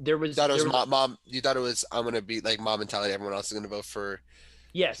was. You thought it was mom. You thought it was I'm going to be like mom mentality. Everyone else is going to vote for.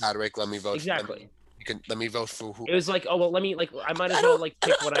 Yes. Chadwick, let me vote. Exactly. You can let me vote for who. It was like, oh well, let me like I might as I well don't. like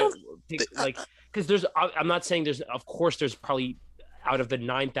pick what I pick I, like because there's I'm not saying there's of course there's probably out of the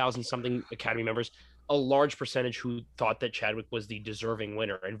 9,000 something Academy members a large percentage who thought that Chadwick was the deserving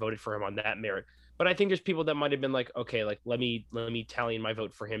winner and voted for him on that merit. But I think there's people that might have been like, okay, like let me tally in my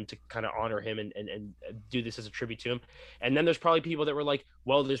vote for him to kind of honor him and do this as a tribute to him. And then there's probably people that were like,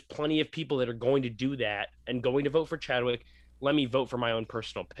 well, there's plenty of people that are going to do that and going to vote for Chadwick. Let me vote for my own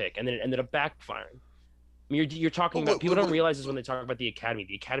personal pick, and then it ended up backfiring. I mean, you're talking about people don't realize this when they talk about the academy.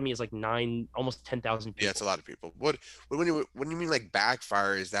 The academy is like almost 10,000 people. yeah, it's a lot of people. What when you mean like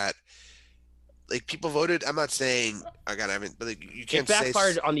backfire? Is that like people voted? I'm not saying I got. I mean, but like, you can't it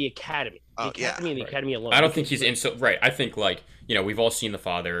backfired on the academy. The academy and the academy alone. I don't think he's in. So right, I think like we've all seen The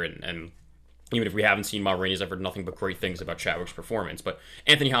Father, and even if we haven't seen Ma Rainey's, I've heard nothing but great things about Chadwick's performance. But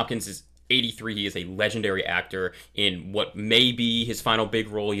Anthony Hopkins is 83. He is a legendary actor in what may be his final big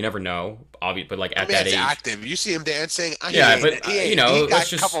role. You never know, obviously, but like at that age, active. You see him dancing. But he got let's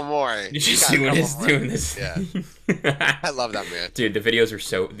just a couple more. You just see when he's doing this. Yeah, I love that man, dude. The videos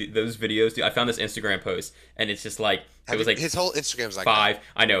are those videos. Dude, I found this Instagram post, and it's just like it was like his whole Instagram's like 5.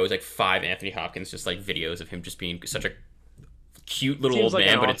 I know it was like 5 Anthony Hopkins, just like videos of him just being such a cute little old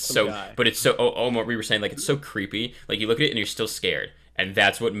man, but it's so what we were saying, like it's so creepy. Like you look at it and you're still scared, and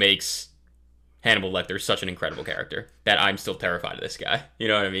that's what makes Hannibal Lecter is such an incredible character that I'm still terrified of this guy. You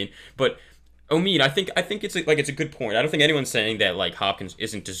know what I mean? But Omid, I think it's a good point. I don't think anyone's saying that like Hopkins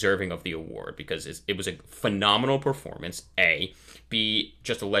isn't deserving of the award because it was a phenomenal performance. A, B,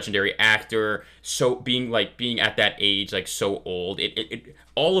 just a legendary actor. So being at that age, like so old, it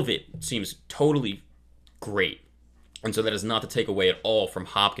all of it seems totally great. And so that is not to take away at all from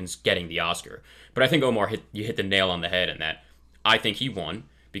Hopkins getting the Oscar. But I think Omar hit the nail on the head in that I think he won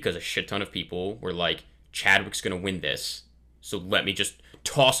because a shit ton of people were like, Chadwick's going to win this, so let me just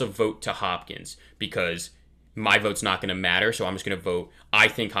toss a vote to Hopkins because my vote's not going to matter, so I'm just going to vote. I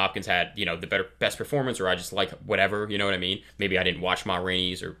think Hopkins had, the best performance, or I just like whatever, you know what I mean? Maybe I didn't watch Ma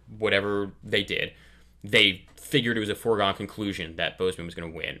Rainey's or whatever they did. They figured it was a foregone conclusion that Boseman was going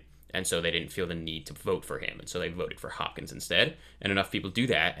to win, and so they didn't feel the need to vote for him, and so they voted for Hopkins instead, and enough people do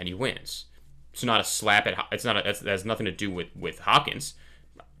that, and he wins. It's not a slap at. It's not. It has nothing to do with Hopkins.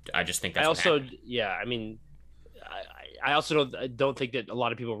 I just think that's. I also don't think that a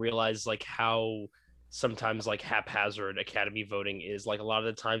lot of people realize like how sometimes like haphazard Academy voting is. Like a lot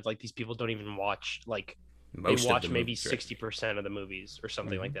of the times, like these people don't even watch. Like they watch maybe 60% of the movies or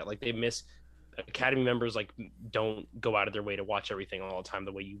something like that. Like they miss. Academy members like don't go out of their way to watch everything all the time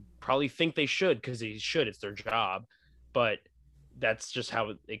the way you probably think they should because they should. It's their job, but that's just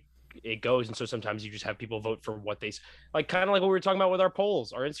how it goes. And so sometimes you just have people vote for what they like, kind of like what we were talking about with our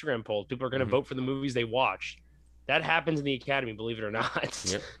polls, our Instagram polls. People are going to vote for the movies they watched. That happens in the Academy, believe it or not.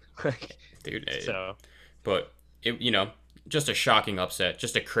 Yep. Dude. So, but it, just a shocking upset,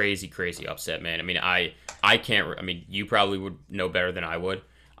 just a crazy upset, man. I mean, I can't. I mean, you probably would know better than I would.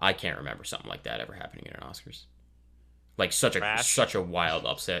 I can't remember something like that ever happening in an Oscars. Like such a wild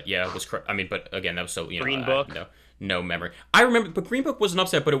upset. Yeah, it was. But again, that was so Green Book. No memory. I remember, but Green Book was an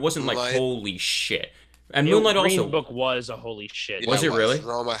upset, but it wasn't like holy shit. And Moonlight also. Green Book was a holy shit. Yeah, was it really?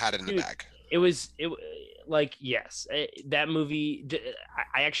 Roma had it in the bag. It was like yes, that movie.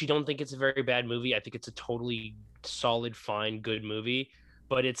 I actually don't think it's a very bad movie. I think it's a totally solid, fine, good movie.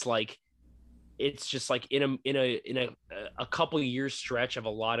 But it's like. It's just like in a couple of years stretch of a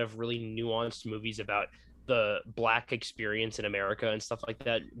lot of really nuanced movies about the Black experience in America and stuff like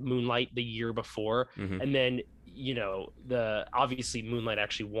that. Moonlight the year before, and then obviously Moonlight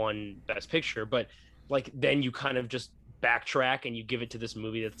actually won Best Picture, but like then you kind of just backtrack and you give it to this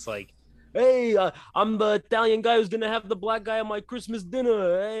movie that's like, hey, I'm the Italian guy who's gonna have the Black guy on my Christmas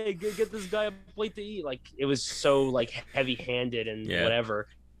dinner. Hey, get this guy a plate to eat. Like it was so like heavy-handed and whatever.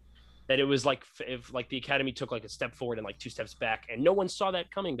 That it was like if like the Academy took like a step forward and like 2 steps back, and no one saw that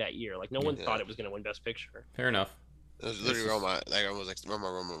coming that year. Like no one thought it was going to win Best Picture. Fair enough. It was literally Roma. Like I was like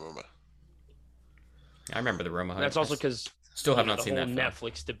Roma. I remember the Roma. That's also because still have not seen that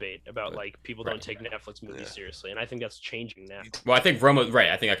Netflix debate about like people don't take Netflix movies seriously, and I think that's changing now. Well, I think Roma. Right.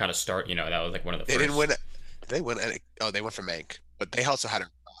 I think I kind of start. That was like one of the. They didn't win. Did they win? They went for Mank, but they also had a.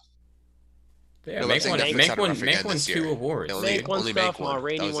 Yeah, Mank won 2 awards. Mank won stuff, Ma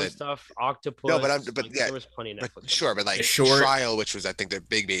Rainey won stuff, Octopus. No, but there was plenty of Netflix. But like Trial, which was I think their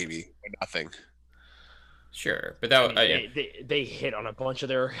big baby, or nothing. Sure, but I that mean, they hit on a bunch of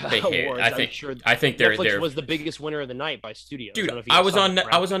their they hit. awards. I think I'm sure they're Netflix was the biggest winner of the night by studios. I dude. don't know if you guys saw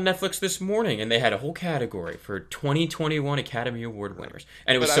the I was on graphic. Netflix this morning, and they had a whole category for 2021 Academy Award winners,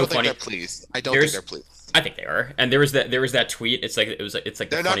 and it But was I so don't think funny. they're pleased. I don't think they're pleased. I think they are, and there was that tweet. It's like They're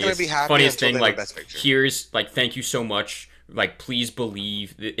the not going to be happy funniest until thing. they win Like, Best Picture. here's like, thank you so much. Like, please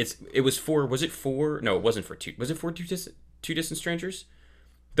believe it was for, was it for, no, it wasn't for two, was it for two distant strangers?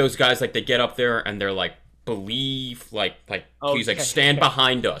 Those guys, like, they get up there and they're like, believe, like Oh, please, like, yeah, stand yeah.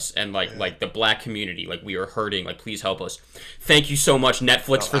 behind us, and like the black community, like, we are hurting, like, please help us. Thank you so much,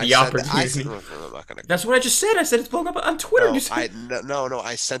 Netflix, for the opportunity. I'm not gonna. That's what I just said. I said it's blowing up on Twitter. No, You said- no.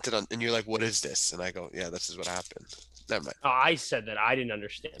 I sent it on, and you're like, "What is this?" And I go, "Yeah, this is what happened." Never mind. Oh, I said that. I didn't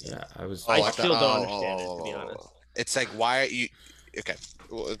understand it. yeah, I was. I thought- still don't understand it, to be honest. It's like, why are you? Okay,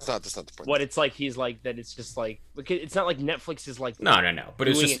 well, it's not. That's not the point. What it's like, he's like that. It's just like it's not like Netflix is like No. But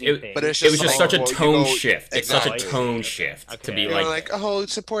it was doing just anything. But it's it was just like, such a well, you tone go- shift. It's such a Exactly. tone shift to be Okay. You're like, oh,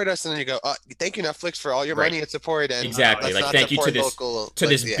 support us, and then you go, thank you, Netflix, for all your Right. money and support. And exactly, let's like, not thank you to support this local, to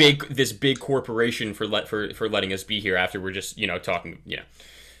like, this yeah. this big corporation for letting us be here after we're just talking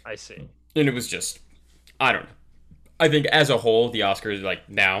I see. and it was just, I don't know. I think as a whole, the Oscars, like,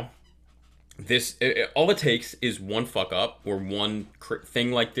 now, all it takes is one fuck up or one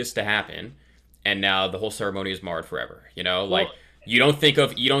thing like this to happen, and now the whole ceremony is marred forever. Like, Well, you don't think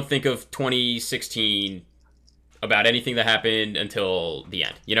of 2016 about anything that happened until the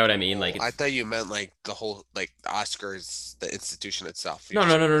end. You know what I mean? Like, I thought you meant like the whole, like, the Oscars, the institution itself. no. I'm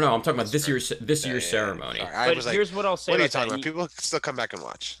talking about this year's Yeah. ceremony. Sorry, I But was like, here's what I'll say what are you about talking that. about? People still come back and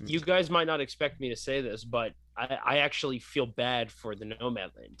watch. You guys might not expect me to say this, but I actually feel bad for the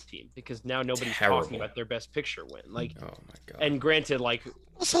Nomadland team because now nobody's Terrible. talking about their best picture win. Like, Oh my god. and granted, like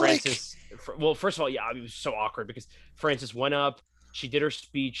Also, like, Francis, well, first of all, yeah, it was so awkward because Francis went up, she did her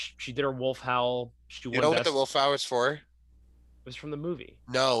speech, she did her wolf howl, she you won know what best. the wolf hour is for? It was from the movie.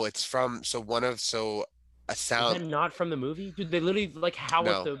 No, it's from a Is that sound. not from the movie? Dude, they literally like howl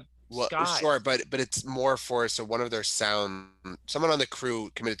No. at the Well, sky. sure, but it's more for one of their sound. Someone on the crew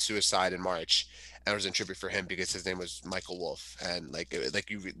committed suicide in March, and it was in tribute for him because his name was Michael Wolf, and like there's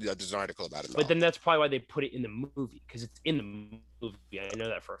an article about it. But then that's probably why they put it in the movie because it's in the movie. I know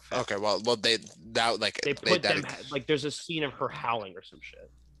that for a fact. okay, well they Put them like there's a scene of her howling or some shit,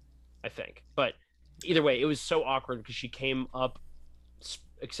 I think. But either way, it was so awkward because she came up,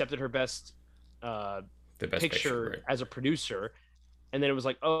 accepted her best The best picture right. as a producer, and then it was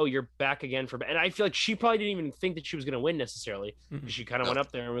like, oh, you're back again for. And I feel like she probably didn't even think that she was going to win necessarily. Mhm. She kind of No. went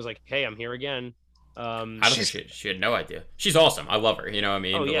up there and was like, hey, I'm here again. I don't think she had no idea. She's awesome. I love her. You know what I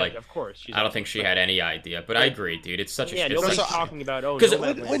mean? Oh But yeah, like, of course. She's I don't awesome. think she had any idea. But I agree, dude. It's such a Yeah, it's nobody's such- Also, talking about oh, 'cause Nomadland.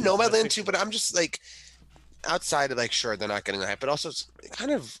 when is the Nomadland best too, picture. but I'm just like outside of like sure they're not getting the hype, but also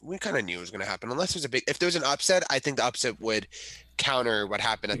we kind of knew it was going to happen unless there's if there was an upset. I think the upset would counter what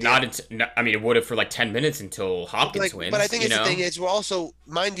happened at the end. I mean, it would have for like 10 minutes until Hopkins wins. But I think you it's know? the thing is we're also,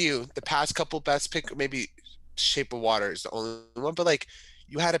 mind you, the past couple best pick, maybe Shape of Water is the only one, but like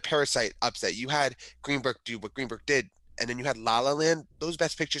you had a Parasite upset, you had Green Book do what Green Book did, and then you had La La Land. Those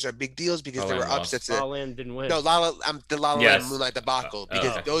best pictures are big deals because La there La were Land lost. upsets. La La Land didn't win. No, the La La Yes. Land Moonlight debacle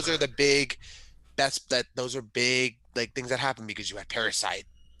because okay. those are the big those are big like things that happen because you had Parasite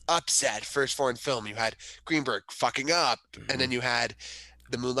upset first foreign film, you had Greenberg fucking up, and then you had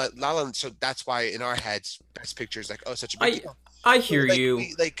the Moonlight La La Land. So that's why in our heads, best picture is like, oh, such a big deal. I hear Like, you,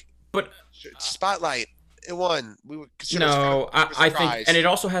 but Spotlight, it won. We were no, I think, surprised. and it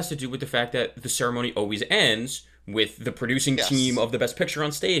also has to do with the fact that the ceremony always ends with the producing Yes. team of the Best Picture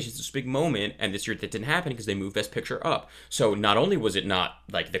on stage. It's this big moment, and this year that didn't happen because they moved Best Picture up. So not only was it not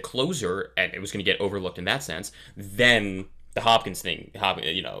like the closer, and it was going to get overlooked in that sense, then the Hopkins thing,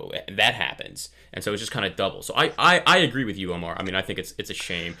 that happens, and so it's just kind of double. So I agree with you, Omar. I mean, I think it's a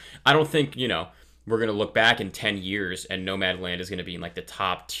shame. I don't think we're going to look back in 10 years and Nomadland is going to be in like the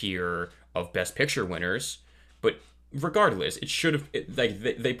top tier of Best Picture winners, but regardless, it should have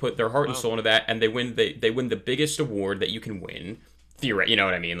they put their heart and soul into that, and they win the biggest award that you can win, you know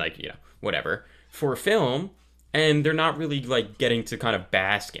what I mean, whatever, for a film, and they're not really like getting to kind of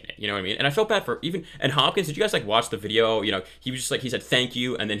bask in it, you know what I mean. And I felt bad for and Hopkins. Did you guys like watch the video? He was just like, he said thank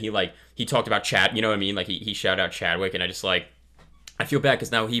you, and then he talked about Chad, you know what I mean, like he shouted out Chadwick, and I feel bad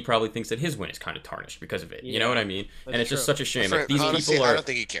because now he probably thinks that his win is kind of tarnished because of it. You know what I mean? And it's just true. such a shame. For- Like, these honestly, people are. I don't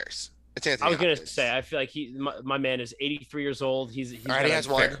think he cares. It's Anthony I was gonna Hopkins. say, I feel like my man is 83 years old. He's Already got has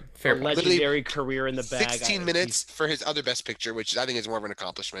a one. Fair a point. legendary career in the bag. 16 minutes for his other best picture, which I think is more of an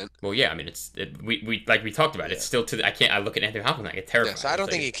accomplishment. Well, yeah, I mean, we like we talked about. It's still I look at Anthony Hopkins, I get terrified. Yeah, so I don't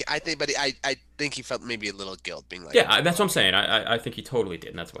It's think like- he. I think, but I think he felt maybe a little guilt being like. Yeah, that's what I'm saying. I think he totally did,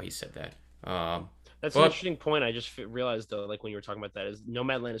 and that's why he said that. That's an But interesting point. I just realized though, like when you were talking about that, is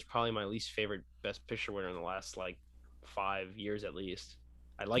Nomadland is probably my least favorite Best Picture winner in the last like 5 years at least.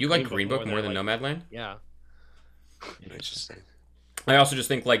 I like you like Green Book Green Book more more than than I like. Nomadland? Yeah, Interesting. I also just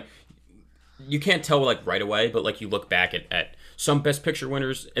think like you can't tell like right away, but like you look back at some Best Picture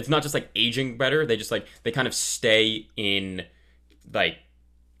winners, it's not just like aging better. They just like they kind of stay in like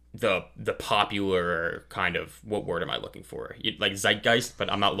the popular kind of what word am I looking for? Like zeitgeist,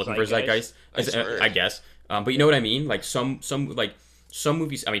 but I'm not looking for zeitgeist. Nice word. I guess. But you know what I mean? Like some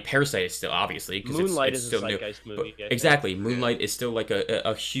movies. I mean, Parasite is still obviously because Moonlight it's is a still new. zeitgeist But movie. I think. exactly, Moonlight is still like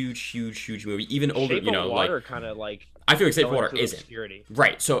a huge movie. Even older, Shape you know, of like Water kind of like I feel like Shape of fell Water into isn't. obscurity.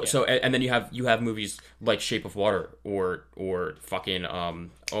 Right. So Yeah. and then you have movies like Shape of Water or fucking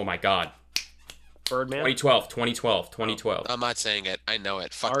oh my god. Birdman, 2012. I'm not saying it. I know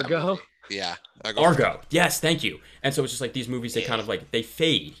it. Fuck that Argo. movie. Yeah. Argo. Yes, thank you. And so it's just like these movies, they Yeah. kind of like they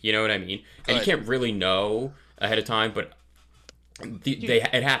fade. You know what I mean? And you Good. can't really know ahead of time, but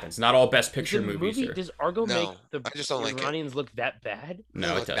it happens. Not all Best Picture The movies movie are. does Argo No, make the I just don't like it. Iranians look that bad? No,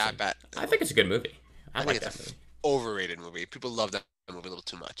 Doesn't it look doesn't. that bad. I think it's a good movie. I I like think that it's movie. an overrated movie. People love that movie a little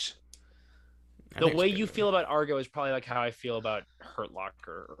too much. I The think it's a way good you movie. feel about Argo is probably like how I feel about Hurt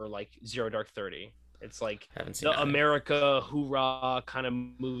Locker or like Zero Dark 30. It's like Haven't seen the that. America hoorah kind of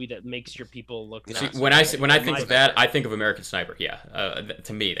movie that makes your people look. See, See, nasty. when I In think my of that, I think of American Sniper. Yeah,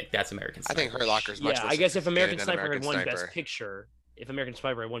 to me, like, that's American I Sniper. think Hurt Locker is much yeah, more I guess if American sophisticated than Sniper had won American Best Sniper. Picture, if American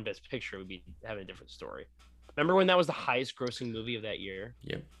Sniper had won Best Picture, we'd be having a different story. Remember when that was the highest grossing movie of that year?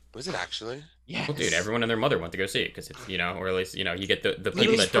 Yep. Was it actually? Yes. Well, dude, everyone and their mother went to go see it because it's or at least you get the people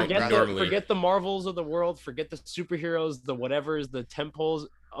Please that don't normally. forget the Marvels of the world, forget the superheroes, the whatevers, the temples.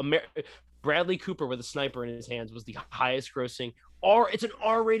 Bradley Cooper with a sniper in his hands was the highest grossing. It's an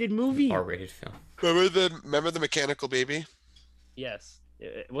R-rated movie. R-rated film. Remember the mechanical baby? Yes,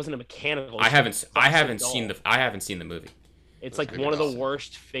 it wasn't a mechanical. I haven't doll. seen the movie. It's like Maybe one of not. the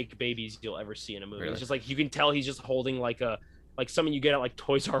worst fake babies you'll ever see in a movie. Really? It's just like you can tell he's just holding like something you get at like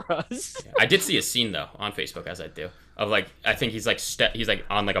Toys R Us. I did see a scene though on Facebook, as I do, of like I think he's like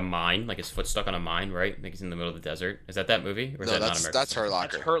on like a mine, like his foot stuck on a mine, right? Like he's in the middle of the desert. Is that movie? Or is No, that not that's American Hurt Sniper?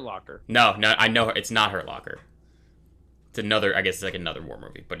 Locker. That's Hurt Locker. No, I know it's not Hurt Locker. It's another. I guess it's like another war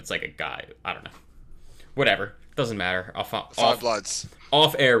movie, but it's like a guy. I don't know. Whatever. Doesn't matter. Five Bloods.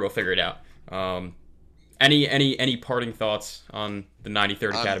 Off air, we'll figure it out. Any parting thoughts on the 93rd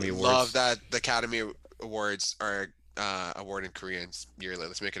Academy Awards? Love that the Academy Awards are awarded Koreans yearly.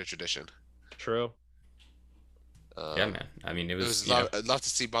 Let's make it a tradition. True. Yeah, man. I mean, it was I'd love to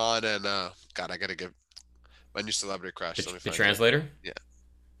see Bond and God, I gotta give my new celebrity crush. Let me the find it. translator. Yeah.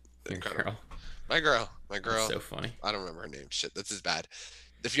 Your Incredible. girl. My girl. That's so funny. I don't remember her name. Shit, this is bad.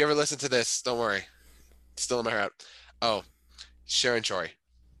 If you ever listen to this, don't worry. It's still in my heart. Oh, Sharon Choi.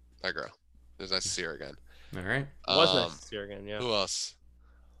 My girl. It was nice to see her again. All right. It was nice to see her again. Yeah. Who else?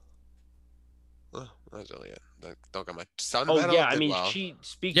 Oh, that's really it. Don't get my Sound Oh of Metal yeah, I did mean, well. she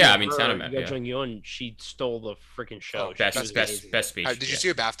speaking. Yeah, of I mean, her, Sound of Metal, Yo Jung Yoon, she stole the freaking show. Oh, She was Best amazing. speech. Did you see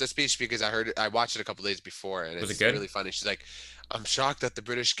her BAFTA speech? Because I watched it a couple days before, and Was it's it good? really funny. She's like, "I'm shocked that the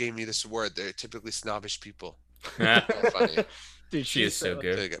British gave me this award. They're typically snobbish people." Yeah. So funny. Dude, She is so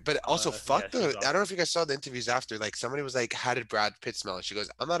good. Really good. But also, yeah, fuck she's the. awesome. I don't know if you guys saw the interviews after. Like, somebody was like, "How did Brad Pitt smell?" And she goes,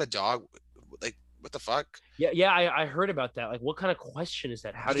 "I'm not a dog." Like, what the fuck? Yeah, I heard about that. Like, what kind of question is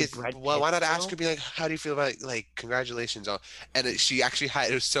that? How did Because, Brad? well, Pitt why not smell? ask her? Be like, "How do you feel about like congratulations on?" And she actually had.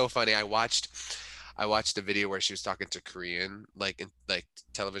 It was so funny. I watched a video where she was talking to Korean like in like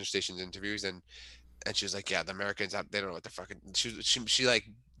television stations interviews, and she was like, "Yeah, the Americans, they don't know what they're fucking." She like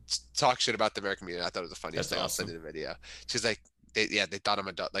talked shit about the American media. I thought it was the funniest That's thing. I'll awesome. send you the video. She's like, they thought I'm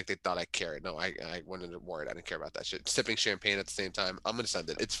a like they thought I cared. No, I wasn't worried. I didn't care about that shit. Sipping champagne at the same time. I'm gonna send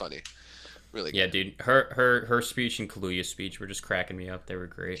it. It's funny, really. Yeah, dude. Her speech and Kaluuya's speech were just cracking me up. They were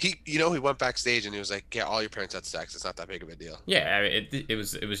great. He went backstage and he was like, "Yeah, all your parents had sex. It's not that big of a deal." Yeah, I mean, it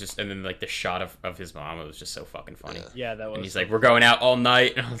was just, and then like the shot of his mom, it was just so fucking funny. Yeah. Yeah, that was. And he's like, "We're going out all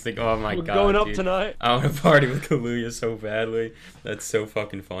night," and I was like, "Oh my We're god, going up dude. tonight. I want to party with Kaluuya so badly. That's so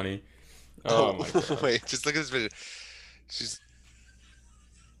fucking funny." Oh my god. Wait, just look at this video. She's.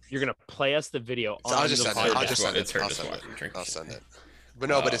 You're gonna play us the video. So I'll on just the send it. I'll podcast. just send It's it. her I'll just send watching, it. drinking I'll send it. champagne. But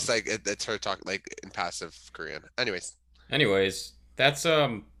no, but it's like it's her talking like in passive Korean. Anyways, that's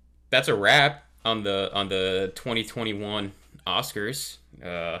a wrap on the 2021 Oscars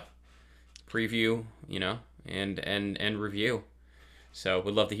preview, and review. So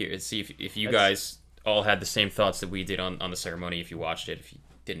we'd love to see if you guys all had the same thoughts that we did on the ceremony. If you watched it, if you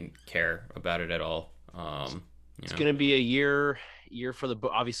didn't care about it at all, It's gonna be a year for the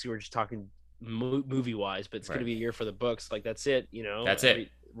book. Obviously, we're just talking movie wise, but it's Right. gonna be a year for the books. Like that's it. That's it.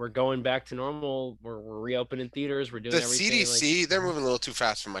 we're going back to normal. We're reopening theaters. We're doing The everything. CDC, they're moving a little too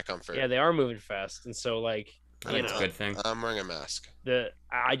fast for my comfort. Yeah, they are moving fast, and so like I think it's a good thing. I'm wearing a mask.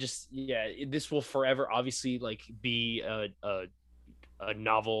 I just this will forever obviously like be a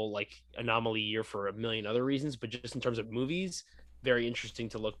novel like anomaly year for a million other reasons, but just in terms of movies, very interesting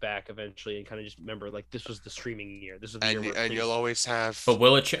to look back eventually and kind of just remember like this was the streaming year. This was the year And you'll always have. But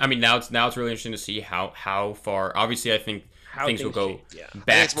will it? I mean, now it's really interesting to see how far. Obviously, I think things will go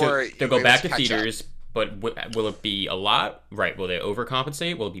back to they'll go back to theaters. But will it be a lot? Right? Will they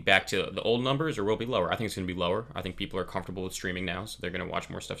overcompensate? Will it be back to the old numbers, or will it be lower? I think it's going to be lower. I think people are comfortable with streaming now, so they're going to watch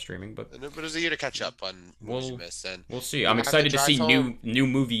more stuff streaming. But it's a year to catch up on movies you missed. And we'll see. I'm excited to see new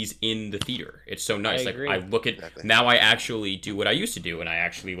movies in the theater. It's so nice. I look at now. I actually do what I used to do, and I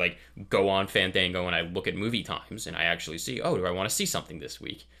actually like go on Fandango and I look at movie times, and I actually see, oh, do I want to see something this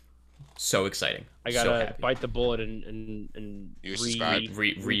week? So exciting. I gotta bite the bullet and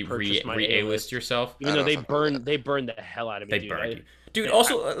re-A-list yourself. Even though they burned the hell out of me. They burned you. Dude,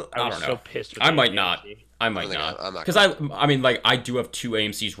 also, I don't know. So pissed I might not. Because I mean, like, I do have two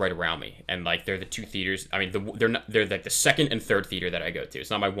AMCs right around me, and like they're the two theaters. I mean, they're like the second and third theater that I go to. It's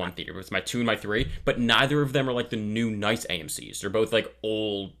not my one theater, but it's my two and my three. But neither of them are like the new nice AMCs. They're both like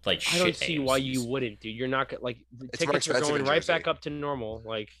old like shit. I don't see why you wouldn't, dude. You're not like the tickets are going right back up to normal.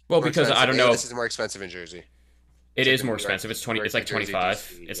 Like, well, because I don't know. This is more expensive in Jersey. It is more expensive. It's 20. It's like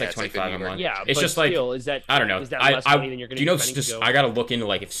 25. It's like 25 a month. Yeah, it's just like is that I don't know. Is that less money than you're going to? Do you know? Just I gotta look into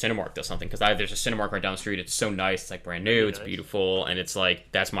like if Cinemark does something because there's a Cinemark right down the street. It's so nice. It's like brand new. It's beautiful, and it's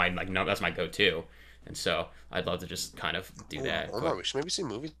like that's my go-to. And so I'd love to just kind of do that. We should maybe see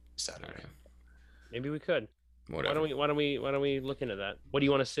movies Saturday. Maybe we could. Whatever. Why don't we look into that? What do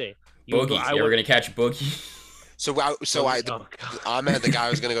you want to see? Boogie. We're gonna catch Boogie. Ahmed, the guy I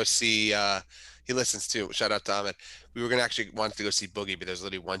was gonna go see. He listens too. Shout out to Ahmed. We were gonna actually want to go see Boogie, but there's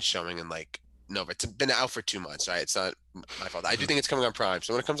literally one showing in like Nova. It's been out for 2 months, right? It's not my fault. I do think it's coming on Prime.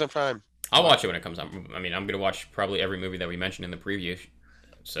 So when it comes on Prime, I'll watch it when it comes on. I mean, I'm gonna watch probably every movie that we mentioned in the preview.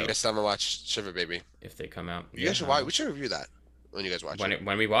 So you guys still gonna watch Shiver Baby if they come out. You guys should watch. We should review that when you guys watch it.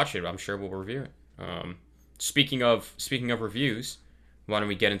 When we watch it, I'm sure we'll review it. Speaking of reviews, why don't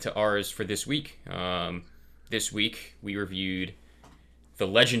we get into ours for this week? This week we reviewed the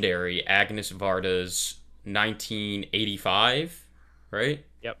legendary Agnes Varda's 1985, right?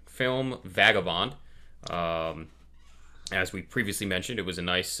 Yep. Film Vagabond. As we previously mentioned, it was a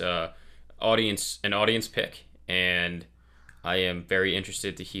nice audience pick, and I am very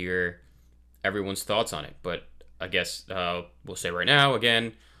interested to hear everyone's thoughts on it. But I guess we'll say right now,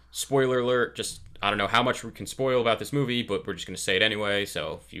 again, spoiler alert. Just I don't know how much we can spoil about this movie, but we're just going to say it anyway.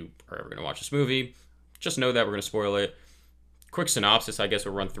 So if you are ever going to watch this movie, just know that we're going to spoil it. Quick synopsis, I guess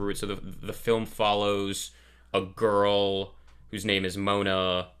we'll run through it. So the film follows a girl whose name is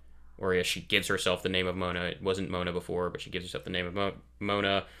Mona, or she gives herself the name of Mona. It wasn't Mona before, but she gives herself the name of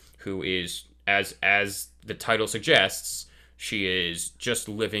Mona, who is, as the title suggests, she is just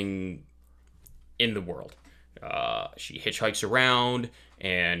living in the world. She hitchhikes around,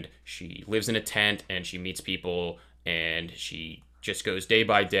 and she lives in a tent, and she meets people, and she just goes day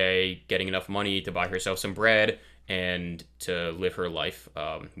by day, getting enough money to buy herself some bread and to live her life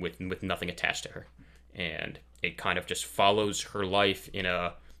with nothing attached to her. And it kind of just follows her life in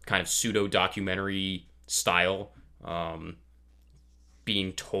a kind of pseudo-documentary style,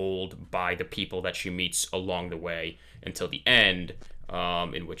 being told by the people that she meets along the way until the end,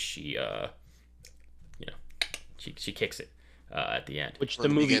 in which she kicks it at the end. Which the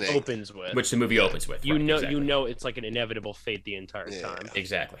movie opens with. You know it's like an inevitable fate the entire time.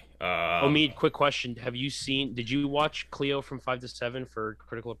 Exactly. Omid, quick question. Did you watch Cleo from 5 to 7 for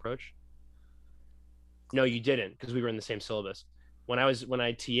Critical Approach? No, you didn't, because we were in the same syllabus. When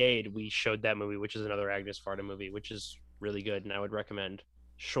I TA'd, we showed that movie, which is another Agnes Varda movie, which is really good, and I would recommend.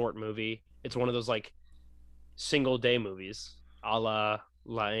 Short movie. It's one of those like single day movies, a la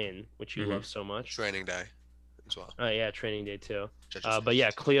Lain, which you love so much. Training Day as well. Yeah, Training Day too. But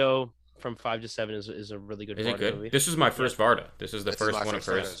yeah, Cleo from 5 to 7 is a really good Varda movie. This is my first Varda. This is the first one of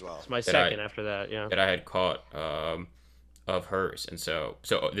hers as well. It's my second after that, yeah. That I had caught of hers. And so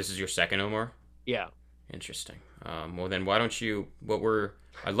this is your second, Omar? Yeah. Interesting. Well then why don't you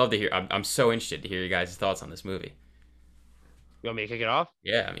I'd love to hear I'm so interested to hear you guys' thoughts on this movie. You want me to kick it off?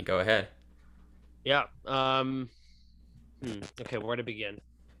 Yeah, I mean go ahead. Yeah. Okay, where to begin?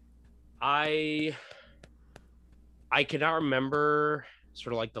 I cannot remember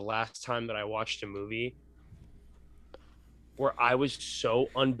sort of like the last time that I watched a movie where I was so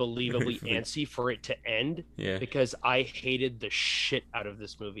unbelievably antsy for it to end. Yeah. Because I hated the shit out of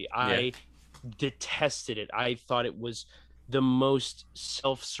this movie. I detested it. I thought it was the most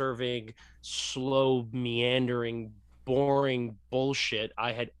self-serving, slow, meandering, boring bullshit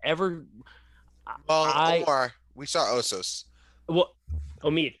I had ever. Well, I Omar, we saw Osos. well,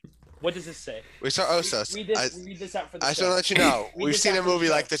 Omid, what does this say? We saw Osos. Read this. Read this out for the I just show. want to let you know Read we've this seen out a for the movie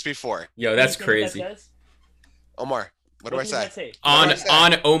show. like this before. Yo, Can that's you say what that crazy. says? Omar, what do I does say? that say? What do I say?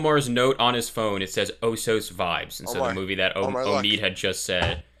 On Omar's note on his phone, it says Osos Vibes, and so Omar, the movie that Omar, look. Omid had just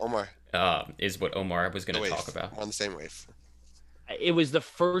said Omar, is what Omar was going the to wave. talk about. We're on the same wave. It was the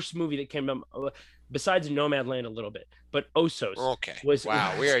first movie that came up, besides Nomadland a little bit, but Osos Okay. was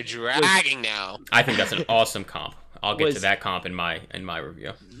Wow, we are dragging now. I think that's an awesome comp. I'll get to Was- that comp in my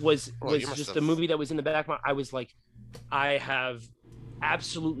review. was Well, you must just have- the movie that was in the back of my. I was like, I have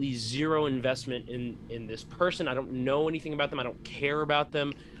absolutely zero investment in this person. I don't know anything about them. I don't care about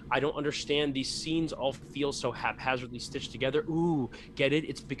them. I don't understand. These scenes all feel so haphazardly stitched together. Ooh, get it?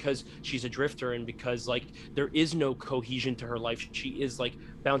 It's because she's a drifter, and because like there is no cohesion to her life. She is like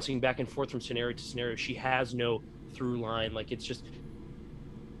bouncing back and forth from scenario to scenario. She has no through line. Like it's just,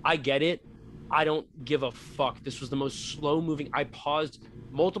 I get it. I don't give a fuck. This was the most slow moving. I paused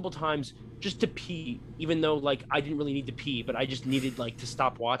multiple times just to pee, even though like I didn't really need to pee, but I just needed like to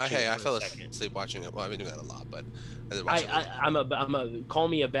stop watching. Hey, I for fell a second. asleep watching it. Well, I've been doing that a lot, but I did watch it. I'm a call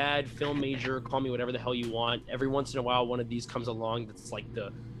me a bad film major, call me whatever the hell you want. Every once in a while, one of these comes along that's like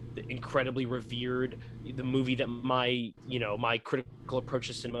the incredibly revered, the movie that my my critical approach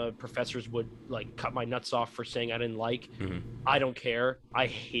to cinema professors would like cut my nuts off for saying I didn't like. Mm-hmm. I don't care. I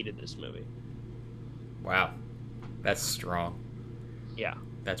hated this movie. Wow, that's strong. Yeah.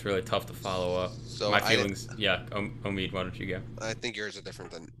 That's really tough to follow up. So My feelings, yeah. Omid, why don't you go? I think yours are different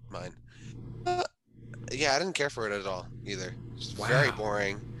than mine. Yeah, I didn't care for it at all either. Just very Wow.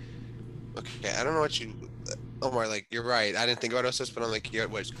 boring. Okay, I don't know what you, Omar. Like you're right. I didn't think about Osos, but I'm like, yeah,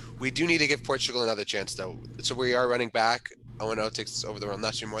 we do need to give Portugal another chance though. So we are running back. O&O takes over the run.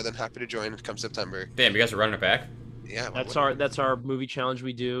 You're more than happy to join come September. Damn, you guys are running it back? Yeah, That's our movie challenge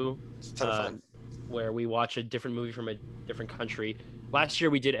we do. It's a ton of fun. Where we watch a different movie from a different country. Last year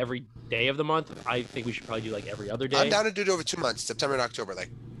we did every day of the month. I think we should probably do like every other day. I'm down to do it over 2 months, September and October. Like,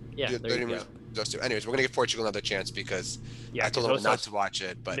 Yeah, do there you 30 go. movies, those two. Anyways, we're gonna give Portugal another chance because Yeah, I told them not to watch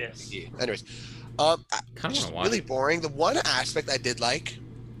it. But miss. yeah. Anyways, Kinda just wanna watch really it. boring. The one aspect I did like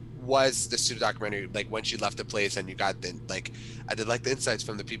was the pseudo documentary, like when she left the place and you got the like. I did like the insights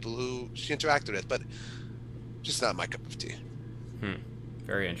from the people who she interacted with, but just not my cup of tea.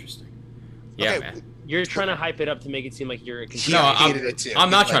 Very interesting. Yeah, Okay, man. You're trying to hype it up to make it seem like you're a No, I I'm, hated it too. I'm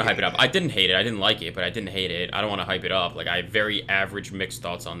not Didn't trying to like hype it up. I didn't hate it. I didn't like it, but I didn't hate it. I don't want to hype it up. Like, I have very average mixed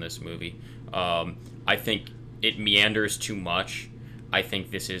thoughts on this movie. I think it meanders too much. I think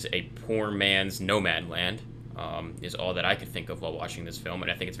this is a poor man's Nomadland, is all that I could think of while watching this film.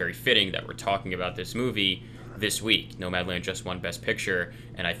 And I think it's very fitting that we're talking about this movie this week. Nomadland just won Best Picture,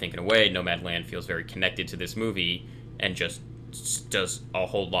 and I think in a way, Nomadland feels very connected to this movie and just does a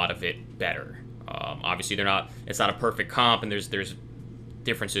whole lot of it better. Obviously, it's not a perfect comp, and there's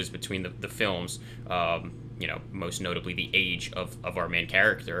differences between the films. Most notably the age of our main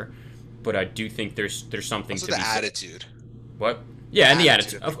character. But I do think there's something Also to the be said. attitude. What? Yeah, and the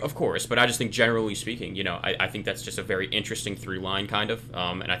Attitude attitude, of course. But I just think generally speaking, I think that's just a very interesting through line, kind of.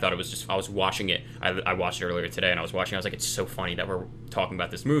 And I thought it was just, I was watching it. I watched it earlier today, and I was like, it's so funny that we're talking about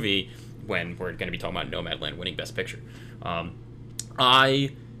this movie when we're going to be talking about Nomadland winning Best Picture.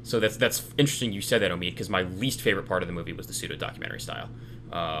 So that's interesting you said that, Omid, because my least favorite part of the movie was the pseudo-documentary style.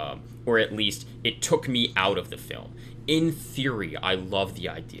 Or at least, it took me out of the film. In theory, I love the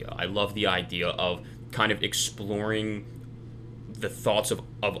idea. I love the idea of kind of exploring the thoughts of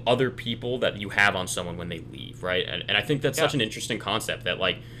other people that you have on someone when they leave, right? And I think that's such an interesting concept that,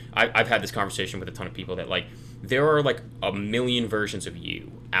 like, I've had this conversation with a ton of people that, like, there are, like, a million versions of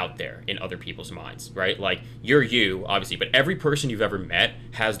you out there in other people's minds, right? Like, you're you, obviously, but every person you've ever met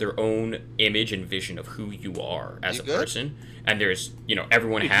has their own image and vision of who you are as a person. And there's,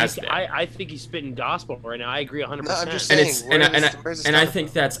 everyone has that. I think he's spitting gospel right now. I agree 100%. No, I'm just And saying, I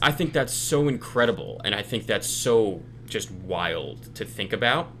think that's so incredible, and I think that's so just wild to think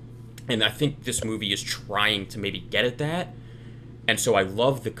about. And I think this movie is trying to maybe get at that. And so I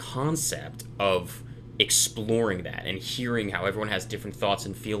love the concept of exploring that and hearing how everyone has different thoughts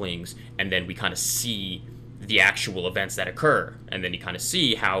and feelings, and then we kind of see the actual events that occur, and then you kind of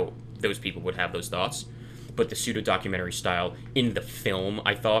see how those people would have those thoughts. But the pseudo-documentary style in the film,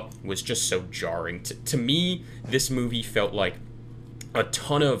 I thought, was just so jarring. To me, this movie felt like a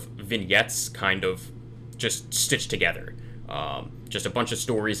ton of vignettes kind of just stitched together. Just a bunch of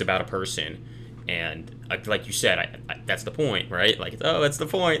stories about a person, And like you said, that's the point, right? Like, oh, that's the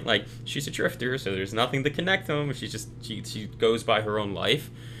point. Like, she's a drifter, so there's nothing to connect them. She goes by her own life.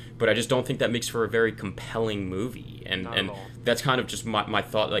 But I just don't think that makes for a very compelling movie. Not at And all. that's kind of just my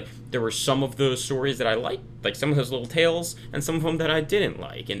thought. Like, there were some of those stories that I liked, like some of those little tales, and some of them that I didn't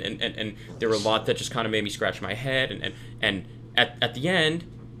like. And there were a lot that just kind of made me scratch my head. And at the end,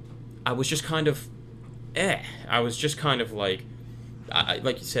 I was just kind of I was just kind of like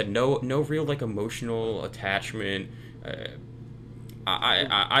you said, no real like emotional attachment.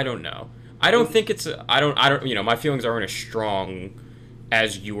 I don't know. I don't think it's I don't my feelings aren't as strong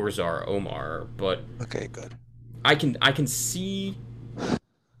as yours are, Omar, but Okay, good. I can see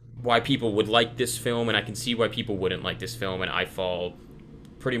why people would like this film, and I can see why people wouldn't like this film, and I fall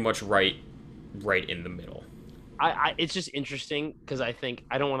pretty much right in the middle. I it's just interesting because I think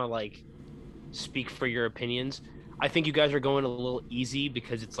I don't want to like speak for your opinions. I think you guys are going a little easy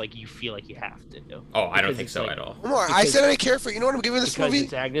because it's like you feel like you have to. Oh, I don't Because think it's so like at all. Omar, I because said I didn't care for it. You know what I'm giving this because movie?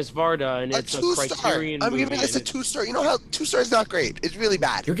 it's Agnes Varda and A it's a 2-star. Criterion I'm movie. giving this a and 2-star. You know how 2 stars is not great. It's really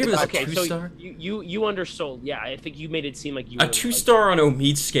bad. You're giving It's this not a Okay, good. so two-star? you undersold. Yeah, I think you made it seem like you A were like, 2-star on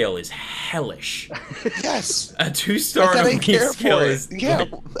Omid scale is hellish. Yes. A I 2-star said on I didn't Omid care scale for it. is Yeah,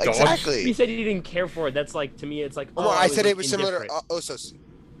 like dog exactly. You said you didn't care for it. That's like to me, it's like Omar, I I was said like it was similar to indifferent. Osos.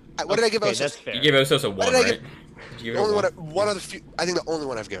 What did I give Okay, Osos? that's fair. You gave Osos a What 1, did I right? give? Did you give The it a only 1? one of the few. I think the only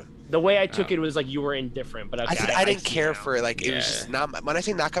one I've given. The way I took Oh. it was like you were indifferent, but okay, I said I didn't see care now. for it. Like it was Yeah. just not. When I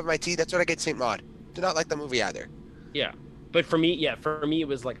say not cover my teeth, that's what I get Saint Maud. Did not like the movie either. Yeah. But for me, it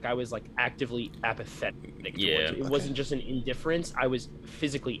was like I was like actively apathetic Yeah. towards it. It wasn't just an indifference. I was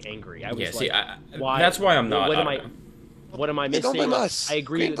physically angry. I was Yeah, like, see, why? that's why I'm not. What I am don't I? know. What am I Hey, don't missing? blame us. I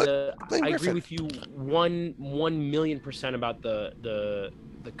agree with Blame I agree Griffin. with you 1,000,000% about the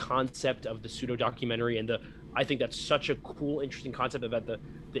concept of the pseudo documentary and the I think that's such a cool, interesting concept about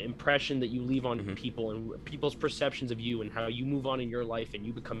the impression that you leave on Mhm. people and people's perceptions of you and how you move on in your life and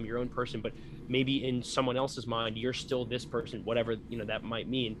you become your own person, but maybe in someone else's mind you're still this person, whatever that might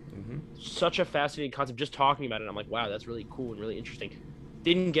mean. Mhm. Such a fascinating concept. Just talking about it, I'm like, wow, that's really cool and really interesting.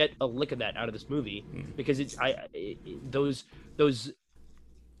 Didn't get a lick of that out of this movie Mhm. because those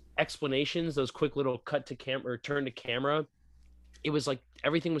explanations, those quick little cut to camera or turn to camera, it was like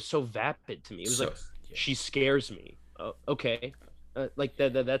everything was so vapid to me. It was So like yeah. she scares me. Okay, like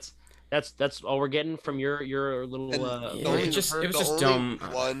that's all we're getting from your little And Yeah, the only, it was the just only dumb.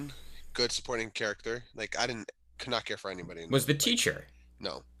 one good supporting character. Like I could not care for anybody. Was the like, teacher?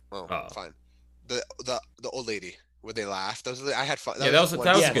 No. Oh, Oh. fine. The old lady where they laughed. I had fun. Yeah, that was a good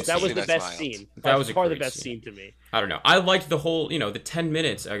yes, that was scene. the I best smiled. scene. That was a far the great best scene. scene to me. I don't know. I liked the whole, the 10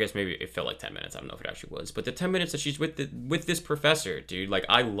 minutes. I guess maybe it felt like 10 minutes. I don't know if it actually was, but the 10 minutes that she's with this professor, dude. Like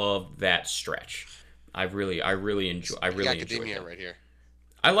I love that stretch. I really enjoyed Academia that. right here.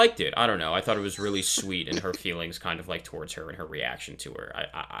 I liked it. I don't know. I thought it was really sweet and her feelings kind of like towards her and her reaction to her.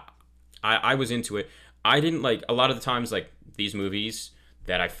 I was into it. I didn't like a lot of the times like these movies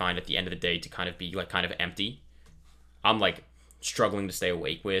that I find at the end of the day to kind of be like kind of empty. I'm like struggling to stay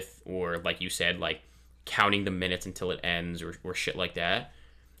awake with, or like you said, like counting the minutes until it ends, or shit like that.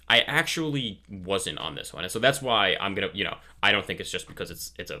 I actually wasn't on this one, and so that's why I'm gonna, I don't think it's just because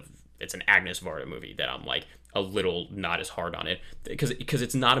it's an Agnes Varda movie that I'm like a little not as hard on it, because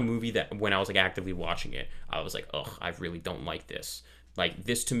it's not a movie that when I was like actively watching it, I was like, ugh, I really don't like this. Like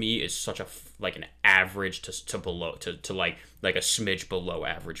this to me is such like an average to below to like a smidge below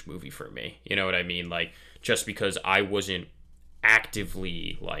average movie for me. You know what I mean? Like just because I wasn't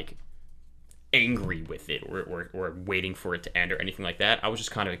actively like angry with it or waiting for it to end or anything like that. I was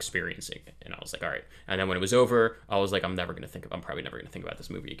just kind of experiencing it, and I was like, all right. And then when it was over, I was like, I'm probably never gonna think about this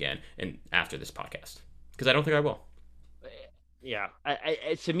movie again. And after this podcast, because I don't think I will. Yeah,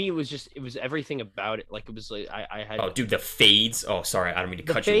 to me it was everything about it. Like it was like I had Oh, dude, the fades. Oh, sorry, I don't mean to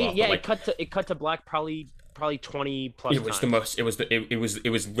the cut you fade. off. Yeah, but like, it cut to black probably 20 plus it was times. the most. It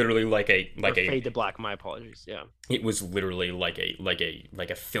was literally like a fade to black. My apologies. Yeah. It was literally like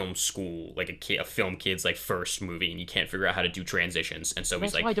a film school, like a film kid's like first movie, and you can't figure out how to do transitions, and so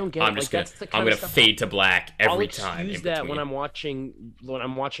That's he's like, why I don't get I'm it. just Like, gonna that's the I'm kind gonna of stuff fade to black every I'll time. excuse in that between. when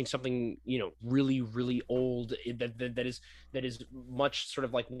I'm watching something really really old that is much sort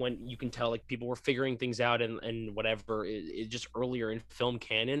of like when you can tell like people were figuring things out and whatever it just earlier in film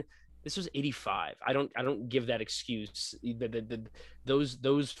canon. This was 85. I don't give that excuse.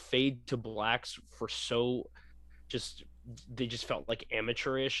 Those fade to blacks for so just they just felt like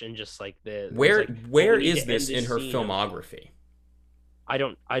amateurish and just like it was like, Where we need is to this end in her scene of- filmography? I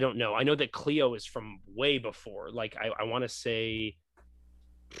don't know. I know that Cleo is from way before. Like I want to say,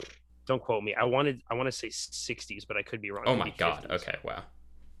 don't quote me. I want to say 60s, but I could be wrong. Oh Could my be god. 50s. Okay, wow.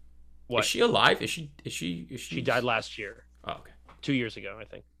 Is What? she alive? Is She she? died last year, Oh, okay. 2 years ago, I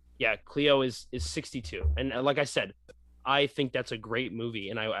think. Yeah, Cleo is 62, and like I said, I think that's a great movie,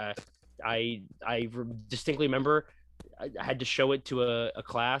 and I distinctly remember I had to show it to a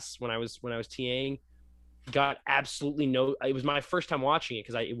class when I was TAing. Got absolutely no. It was my first time watching it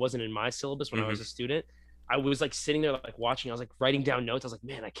because it wasn't in my syllabus when I Mm-hmm. was a student. I was like sitting there like watching. I was like writing down notes. I was like,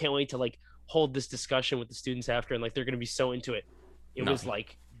 man, I can't wait to like hold this discussion with the students after, and like they're gonna be so into it. It No. was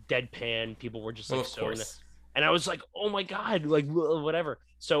like deadpan. People were just Well, like of course. and I was like, oh my god, like whatever.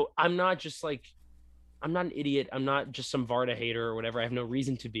 So I'm not just like I'm not an idiot. I'm not just some Varda hater or whatever. I have no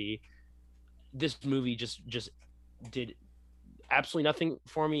reason to be. This movie just did absolutely nothing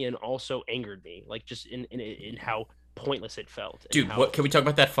for me and also angered me, like just in how pointless it felt and Dude, how what can we talk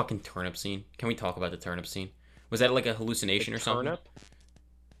about that fucking turnip scene? Can we talk about the turnip scene? Was that like a the hallucination or something? turnip.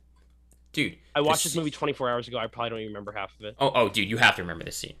 Dude, I watched this this. movie 24 hours ago. I probably don't even remember half of it. Oh, dude, you have to remember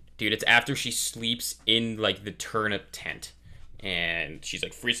this scene. Dude, it's after she sleeps in like the turnip tent. And she's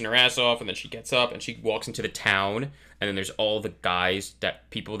like freezing her ass off, and then she gets up and she walks into the town, and then there's all the guys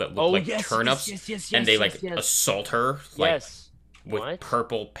people that look like turnips, and they like assault her like Yes. with What?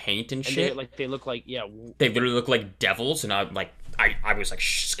 purple paint and And shit. they look like They literally look like devils, and I was like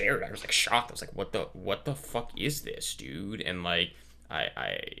scared. I was like shocked. I was like, what the fuck is this, dude? And like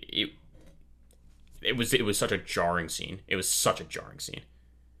it was such a jarring scene. It was such a jarring scene.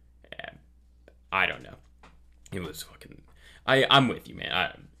 I don't know. It was fucking. I'm with you,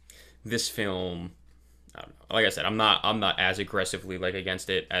 man. This film, I don't know. Like I said, I'm not as aggressively like against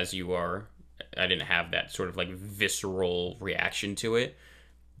it as you are. I didn't have that sort of like visceral reaction to it,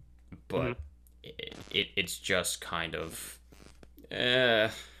 but it's just kind of, meh.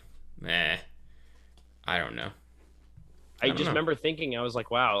 I don't know. I don't just know. remember thinking I was like,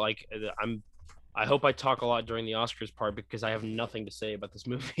 wow, like I hope I talk a lot during the Oscars part because I have nothing to say about this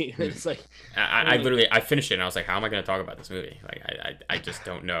movie. It's like I literally I finished it and I was like, how am I going to talk about this movie? Like I just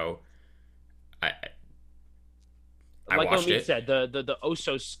don't know. I like watched Omid it. said, the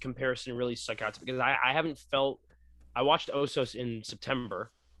Osos comparison really stuck out to me because I haven't felt. I watched Osos in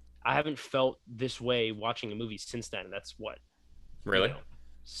September. I haven't felt this way watching a movie since then. That's what Really?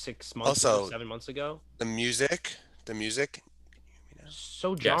 6 months ago, Also, 7 months ago. the music.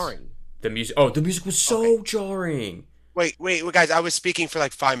 So Yes. jarring. The music. Oh, the music was so jarring. Wait, guys. I was speaking for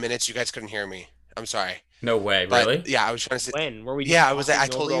like 5 minutes. You guys couldn't hear me. I'm sorry. No way, But really? yeah, I was trying to say. When were we just Yeah, I was. I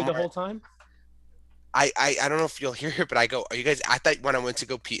talking told over you the Omar. whole time? I don't know if you'll hear it, but I go. Are you guys? I thought when I went to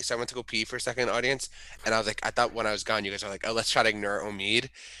go pee. So I went to go pee for a second, audience, and I was like, I thought when I was gone, you guys were like, oh, let's try to ignore Omid.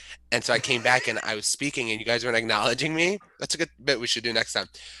 And so I came back and I was speaking, and you guys weren't acknowledging me. That's a good bit we should do next time.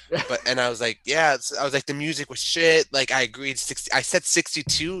 And I was like, yeah. I was like, the music was shit. Like I agreed. 60. I said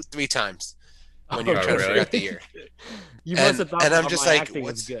 62 3 times when you were Oh, trying to figure really? out the year. You must have thought I'm my just like, acting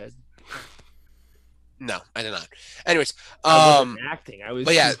was good. No, I did not. Anyways, I wasn't acting. I was.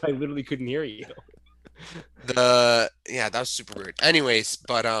 but yeah. I literally couldn't hear you. That was super weird. Anyways,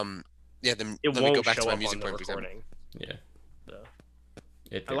 but yeah, It let me won't go back show to my up music on the point for a second. recording. Yeah. So,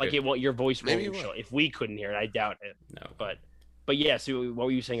 It, I like it. What your voice Maybe won't it show. will. If we couldn't hear it, I doubt it. No. But yeah. So what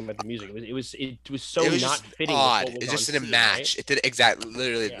were you saying about the music? It was so It was not just fitting. odd. With what was It just on didn't scene, match. right? It did exactly,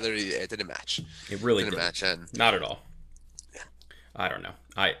 literally, Yeah. literally, it didn't match. It really Didn't didn't. match. And Not at all. I don't know.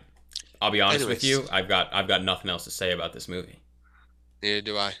 I'll be honest with Anyways. you. I've got nothing else to say about this movie. neither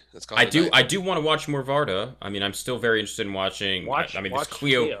do I. Let's call I it a do night. I do want to watch more Varda. I mean, I'm still very interested in watching. Watch this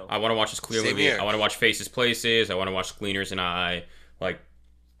Cleo. Cleo. I want to watch this Cleo Same movie. here. I want to watch Faces Places. I want to watch Gleaners and I. Like,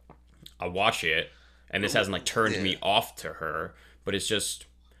 I watch it, and this hasn't like turned Yeah. me off to her. But it's just,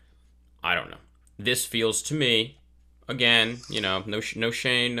 I don't know. This feels to me, again, no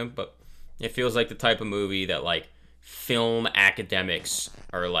shame, but it feels like the type of movie that like film academics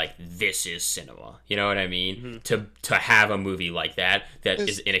are like, this is cinema. You know what I mean? Mm-hmm. To have a movie like that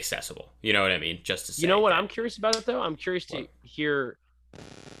is inaccessible. You know what I mean? Just to say. You know what that. I'm curious about it though? I'm curious to hear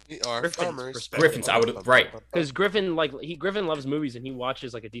We are Griffin's farmers. perspective. Griffin's, I would right. because Griffin Griffin loves movies and he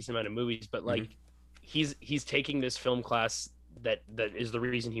watches like a decent amount of movies, but like he's taking this film class that is the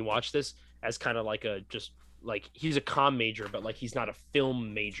reason he watched this as kind of like a just like he's a comm major, but like he's not a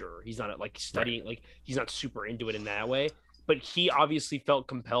film major. He's not like studying like he's not super into it in that way. But he obviously felt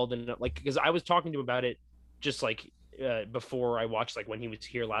compelled and like because I was talking to him about it just like before I watched like when he was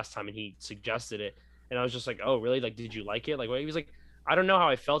here last time and he suggested it and I was just like, oh really? Like did you like it? Like he was like, I don't know how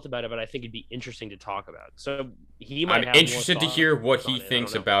I felt about it, but I think it'd be interesting to talk about. So he might. I'm have interested more to hear what thoughts on he it. I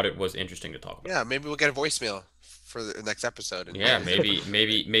thinks don't know. about it was interesting to talk about. Yeah, maybe we'll get a voicemail for the next episode. Yeah, maybe.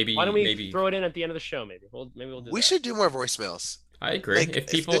 Why don't we maybe. throw it in at the end of the show? Maybe we'll do. We that. should do more voicemails. I agree. Like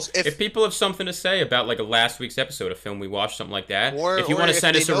If people have something to say about like a last week's episode, a film we watched, something like that, if you or want to if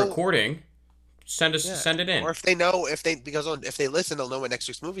send they us a know, recording, yeah, send it in. or if they know if they listen, they'll know what next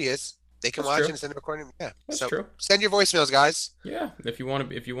week's movie is. They can That's watch it true. and send a recording. Yeah. That's So true. send your voicemails, guys. Yeah, if you want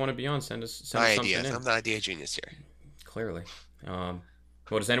to be on, send us My something ideas. in. I'm the idea genius here. Clearly. Well,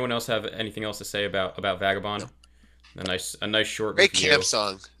 does anyone else have anything else to say about Vagabond? No. A nice short Great review. camp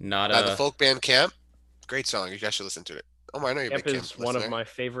song Not by the folk band Camp. Great song. You guys should listen to it. Oh, I know you're a Camp big Camp is one of listener. my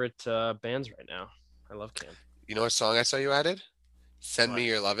favorite bands right now. I love Camp. You know what song I saw you added? Send What? Me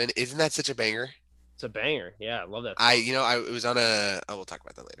Your Lovin'. Isn't that such a banger? It's a banger. Yeah, I love that song. It was on a. Oh, we'll talk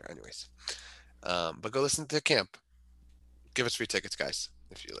about that later. Anyways, but go listen to Camp. Give us free tickets, guys.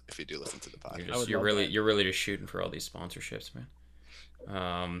 If you do listen to the pod, you're really just shooting for all these sponsorships, man. We I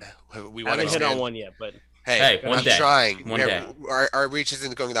want to haven't hit on expand. one yet, but Hey, one I'm day. trying. One day. Our reach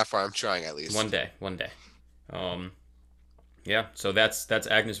isn't going that far. I'm trying at least. One day. Yeah. So that's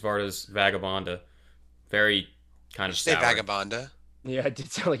Agnes Varda's Vagabond, a very kind Did of you say sour. Vagabonda? yeah, it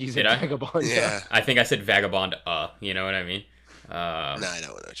did sound like you said Did I? Vagabond. Yeah. I think I said Vagabond. You know what I mean? No, I don't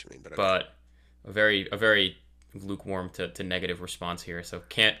know what you mean, but, okay. But a very lukewarm to negative response here. So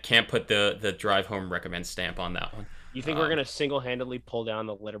can't put the drive home recommend stamp on that one. You think we're gonna single-handedly pull down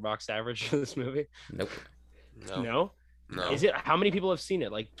the Letterboxd average for this movie? Nope. No. Is it? How many people have seen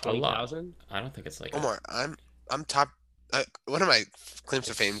it? Like A lot. 20,000? I don't think it's like Omar, I'm top. One of my claims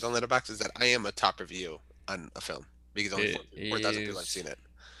to fame on Letterboxd is that I am a top review on a film because only 4,000 people have seen it.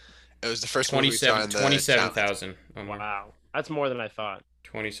 It was the first movie we saw in the 27,000. Wow, that's more than I thought.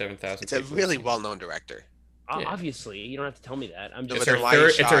 27,000. It's a really well-known director. Yeah. Obviously, you don't have to tell me that. I'm No, just but then why are you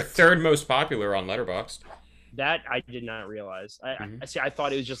It's our shocked? third most popular on Letterboxd. that I did not realize. I see. I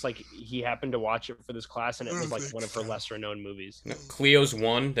thought it was just like he happened to watch it for this class, and it was like one of her lesser-known movies. No, Cleo's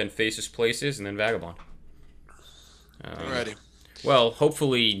 1, then Faces Places, and then Vagabond. Alrighty. Well,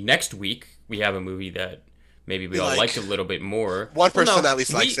 hopefully next week we have a movie that maybe we all like. liked a little bit more. One person Well, no, at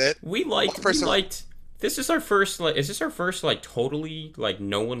least likes it. We liked. This is our first. Is this our first totally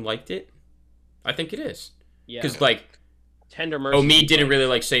no one liked it? I think it is. Yeah, Because Tender Mercy. Oh, me didn't really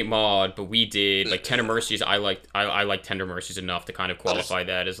like Saint Maud, but we did. Like Tender Mercies, I liked. I like Tender Mercies enough to kind of qualify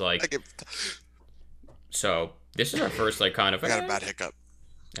that as So this is our first kind of. I got a bad hiccup.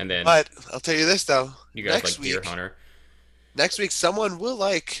 And then, But I'll tell you this though. you guys next like Deer week, Hunter. Next week, someone will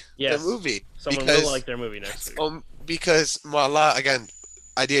like the movie. Someone will like their movie next week. Because voila, again,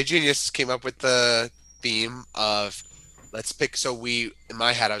 Idea Genius came up with the theme of let's pick. So in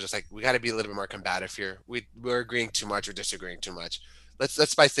my head, I was just like, we got to be a little bit more combative here. We're agreeing too much or disagreeing too much. Let's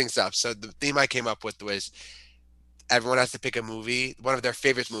spice things up. So the theme I came up with was everyone has to pick a movie, one of their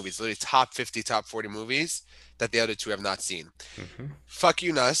favorite movies, literally top 50, top 40 movies that the other two have not seen. Mm-hmm. Fuck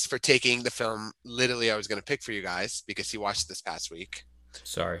you, Nuss, for taking the film literally I was going to pick for you guys because he watched this past week.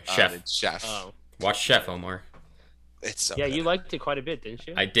 Sorry, Chef. It's Chef. Oh, Watch Chef, Omar. It's so yeah, good. you liked it quite a bit, didn't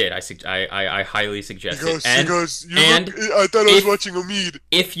you? I did. I highly suggest it. I thought I was watching Omid.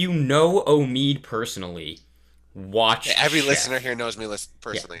 If you know Omid personally, watch Yeah, every Chef. listener here knows me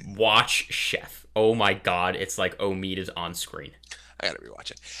personally. Yeah, watch Chef. Oh my god, it's like Omid is on screen. I gotta rewatch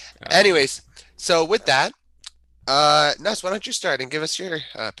it. Anyways, so with that, Nuss, why don't you start and give us your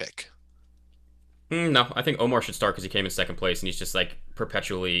pick? No, I think Omar should start because he came in second place and he's just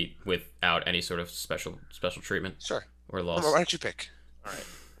perpetually without any sort of special treatment. Sure. Or loss. Omar, why don't you pick? All right.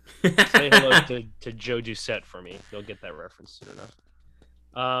 Say hello to Joe Doucette for me. You'll get that reference soon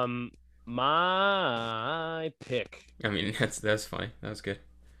enough. My pick. I mean, that's funny. That's good.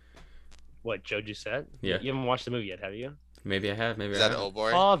 What, Joe Doucette? Yeah. You haven't watched the movie yet, have you? Maybe I have. Maybe Is I that an haven't. old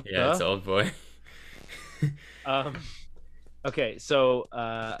boy? Oh, Yeah, it's Old Boy. Okay, so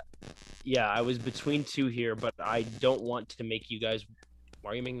yeah, I was between two here, but I don't want to make you guys.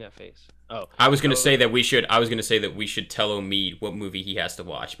 Why are you making that face? Oh, I was gonna say that we should. I was gonna say that we should tell Omid what movie he has to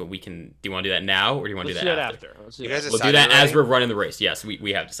watch, but we can. Do you want to do that now, or do you want to let's do that after? Let's do You that guys after. We'll do decided that as already? we're running the race. Yes,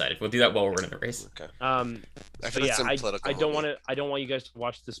 we have decided. We'll do that while we're running the race. Okay. I So feel it's yeah, some I political don't movie. want to. I don't want you guys to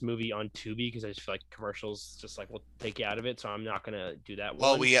watch this movie on Tubi because I just feel like commercials just will take you out of it. So I'm not gonna do that.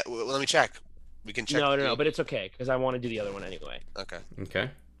 Well, one. let me check. We can check. No, but it's okay because I want to do the other one anyway. Okay.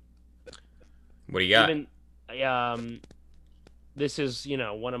 Okay. What do you got? This is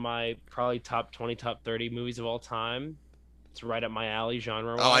one of my probably top 20, top 30 movies of all time. It's right up my alley,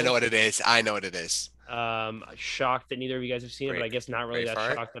 genre. Oh, I know what it is. Shocked that neither of you guys have seen it, but I guess not really that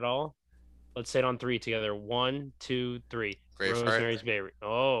Braveheart? shocked at all. Let's say it on three together. 1, 2, 3. Braveheart. Rosemary's Baby.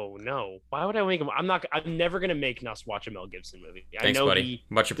 Oh no! Why would I make him? I'm never gonna make us watch a Mel Gibson movie. I Thanks, know buddy. he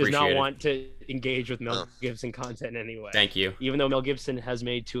Much does appreciated. not want to engage with Mel No. Gibson content anyway. Thank you. Even though Mel Gibson has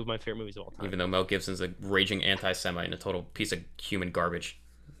made 2 of my favorite movies of all time. Even though Mel Gibson's a raging anti-Semite and a total piece of human garbage.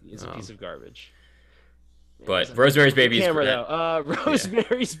 He's a piece of garbage. But Rosemary's Baby is camera though.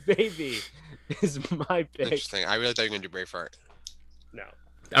 Rosemary's Baby is my pick. Interesting. I really thought you were gonna do Braveheart. No.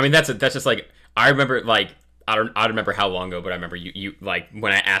 I mean, that's just like, I remember, like, I don't remember how long ago, but I remember you like,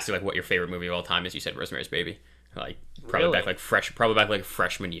 when I asked you like what your favorite movie of all time is, you said Rosemary's Baby. Like probably Really? back like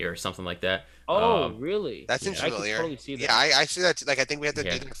freshman year or something like that. Oh, really? That seems I can familiar. totally see that. Yeah, I see that. Like, I think we have to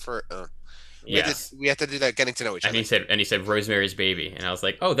Yeah. do that for. Yes. We have to do that, getting to know each And other. he said Rosemary's Baby, and I was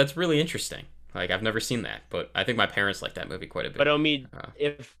like, oh, that's really interesting. Like, I've never seen that, but I think my parents like that movie quite a bit. But Omid,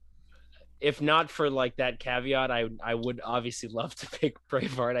 Uh, if not for like that caveat, I would obviously love to pick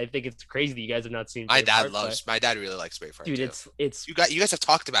Braveheart. I think it's crazy that you guys have not seen. My dad Braveheart, loves. My dad really likes Braveheart. but, dude. Too. It's You guys have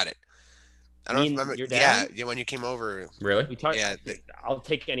talked about it. I don't Me and remember. your dad? Yeah, when you came over. really? we talked. Yeah, I'll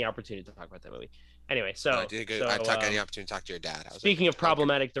take any opportunity to talk about that movie. Anyway, so I did good. so, I took any um, opportunity to talk to your dad. I was speaking like, of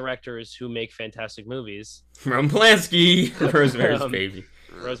problematic directors who make fantastic movies, Roman Polanski, Rosemary's Um, Baby.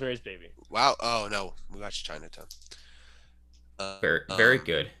 Rosemary's Baby. Wow. Oh no, we watched Chinatown. Very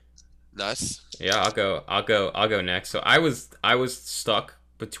good. Nice. Yeah, I'll go next. So I was stuck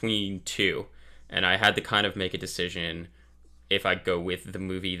between 2, and I had to kind of make a decision if I go with the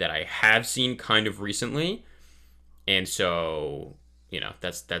movie that I have seen kind of recently. And so,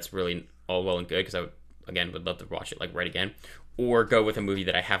 that's really all well and good, because I would love to watch it like right again, or go with a movie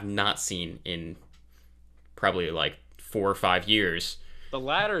that I have not seen in probably like 4 or 5 years The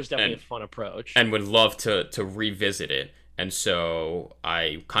latter is definitely a fun approach. and would love to revisit it. And so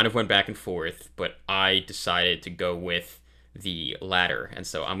I kind of went back and forth, but I decided to go with the latter. And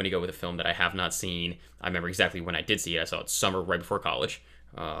so I'm going to go with a film that I have not seen. I remember exactly when I did see it. I saw it summer right before college.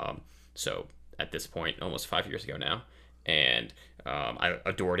 So at this point, almost 5 years ago now. And I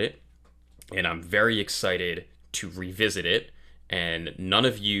adored it. And I'm very excited to revisit it. And neither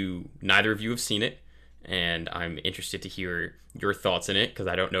of you have seen it. And I'm interested to hear your thoughts in it, because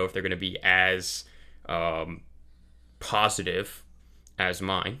I don't know if they're going to be as positive as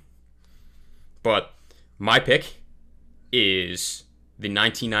mine. But my pick is the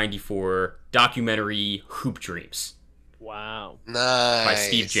 1994 documentary Hoop Dreams Wow. Nice. by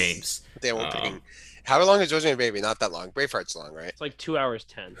Steve James. They were picking. How long is Rosemary's Baby? Not that long. Braveheart's long, right? It's like 2 hours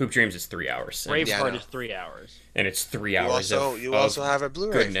 10. Hoop Dreams is 3 hours. And, Yeah, I Braveheart know. is 3 hours. and it's 3 You hours also of, you also have a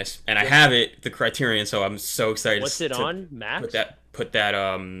Blu-ray. goodness. And I have it, the Criterion, so I'm so excited What's to, it on? Max? put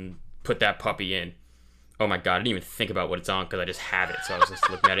that puppy in. Oh my god, I didn't even think about what it's on because I just have it. So I was just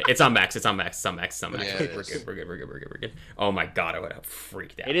looking at it. It's on Max. Yeah, it We're is. good. We're good. Oh my god, I would have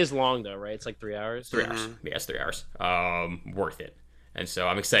freaked out. It is long though, right? It's like 3 hours. 3 hours. Yeah, it's 3 hours. Worth it. And so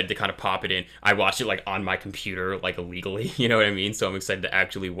I'm excited to kind of pop it in. I watched it like on my computer, like illegally. You know what I mean? So I'm excited to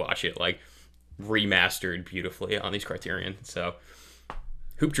actually watch it like remastered beautifully on these Criterion. So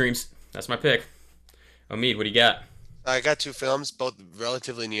Hoop Dreams, that's my pick. Omid, what do you got? I got 2 films, both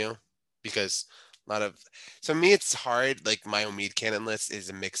relatively new, because a lot of. So me, it's hard. Like, my Omid canon list is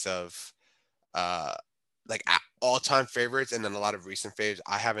a mix of, like, all-time favorites and then a lot of recent faves.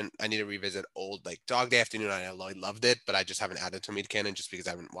 I need to revisit old, like, Dog Day Afternoon. I loved it, but I just haven't added to Omid canon just because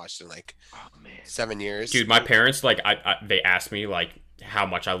I haven't watched it in like Oh man. 7 years. Dude, my parents, like, they asked me, like, how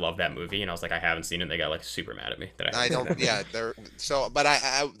much I love that movie, and I was like, I haven't seen it, and they got, like, super mad at me that I don't. Yeah, they're so. But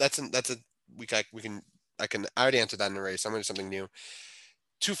that's a I can already answer that in a race. I'm going to do something new.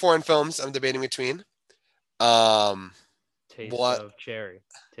 2 foreign films I'm debating between. Taste What? of cherry.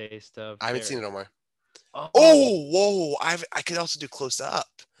 Taste of. I haven't cherry. seen it, Omar. Oh, Oh, whoa! I could also do Close Up,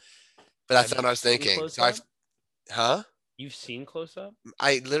 but that's Have not what I was you seen thinking. Close So Up? huh? You've seen Close Up?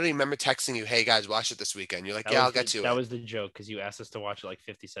 I literally remember texting you, "Hey guys, watch it this weekend." You're like, "Yeah, I'll get to That it." was the joke because you asked us to watch it like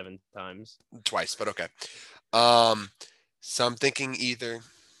 57 times. Twice, but okay. So I'm thinking either.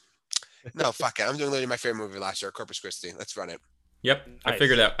 No, fuck it. I'm doing literally my favorite movie last year, Corpus Christi. Let's run it. Yep, I Nice.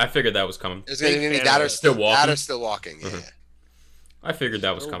 figured that was coming. It's gonna Big be fan that of or it. Still walking? That or Still Walking. Yeah. Mhm. I figured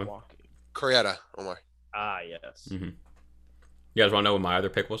that was Still coming. walking. Coretta, Omar. Ah, yes. Mm-hmm. You guys want to know what my other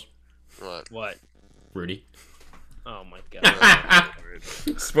pick was? What? What? Rudy. Oh my god.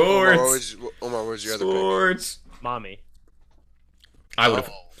 Sports. Omar, what was your other pick? Sports. Mommy. I would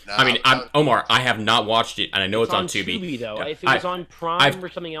have. No, I mean, Omar, I have not watched it, and I know it's on Tubi. though. Yeah, If it was on Prime or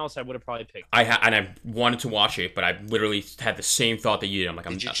something else, I would have probably picked. And I wanted to watch it, but I literally had the same thought that you did. I'm like,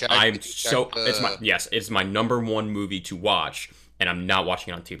 Did you check it's the- it's my number 1 movie to watch, and I'm not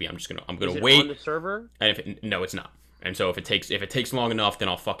watching it on Tubi. I'm Is gonna it wait. on the server? And no, it's not. And so if it takes long enough, then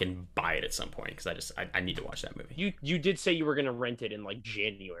I'll fucking buy it at some point because I need to watch that movie. You did say you were gonna rent it in like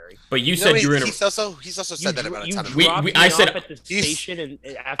January. But you said you were gonna. He's also said that about a ton of movies. I said at the station and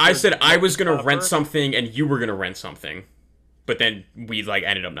I said I was gonna rent something and you were gonna rent something, but then we like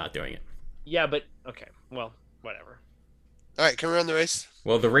ended up not doing it. Yeah, but okay, well, whatever. All right, can we run the race?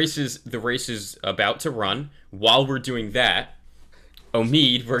 Well, the race is about to run. While we're doing that,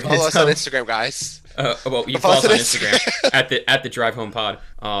 Omid, we're gonna follow us on Instagram, guys. Well, you follow us on Instagram at the Drive Home Pod.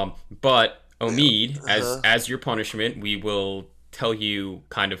 But Omid, as your punishment, we will tell you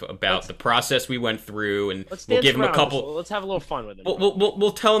kind of about the process we went through, and we'll give him a couple. Let's have a little fun with it.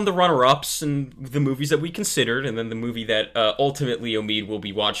 We'll tell him the runner-ups and the movies that we considered, and then the movie that ultimately Omid will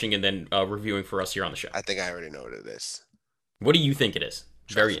be watching and then reviewing for us here on the show. I think I already know what it is. What do you think it is?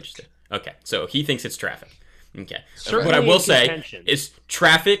 Traffic. Very interesting. Okay, so he thinks it's Traffic. Okay. Certainly what I will say is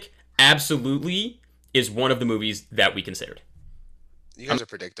Traffic absolutely is one of the movies that we considered. You guys are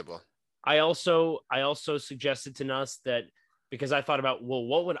predictable. I also suggested to Nuss that because I thought about, well,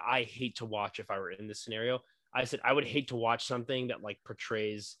 what would I hate to watch if I were in this scenario? I said I would hate to watch something that like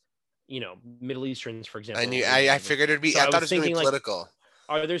portrays, Middle Easterns, for example. I figured it'd be. So I thought it was going to be political. Like,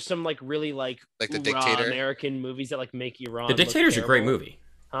 are there some like really like the Dictator American movies that like make Iran? The Dictator's a great movie.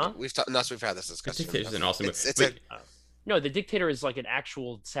 Huh? We've had this discussion. The Dictator's an awesome movie. No, The Dictator is like an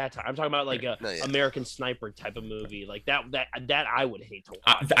actual satire. I'm talking about like American Sniper type of movie, like that I would hate to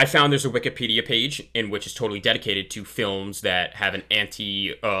watch. I found there's a Wikipedia page in which is totally dedicated to films that have an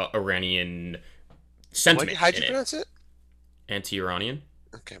anti-Iranian sentiment. How'd you pronounce it? Anti-Iranian.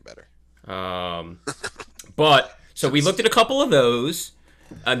 Okay, better. But so we looked at a couple of those.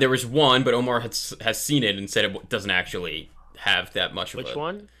 There was one, but Omar has seen it and said it doesn't actually have that much of Which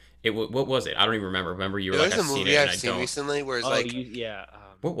one? What was it? I don't even remember. Remember, you were like, I've seen it, and I don't. Recently, where it's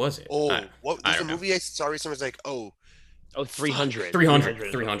what was it? What was the movie I saw recently? Was like, 300.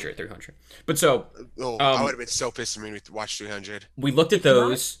 300. But so, I would have been so pissed when we watched 300. We looked at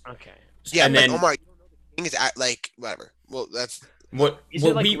those. Okay. Yeah, and then then Omar, thing is like whatever. Well, that's what. Is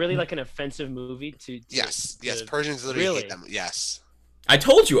it like really like an offensive movie to yes. Persians literally hate them. Yes. I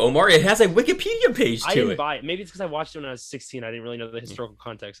told you, Omar, it has a Wikipedia page to it. I didn't buy it. Maybe it's because I watched it when I was 16. I didn't really know the historical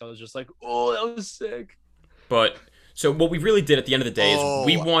context. I was just like, oh, that was sick. But so what we really did at the end of the day is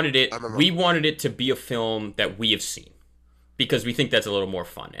we wanted it to be a film that we have seen because we think that's a little more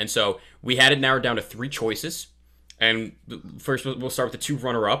fun. And so we had it narrowed down to 3 choices. And first we'll start with the 2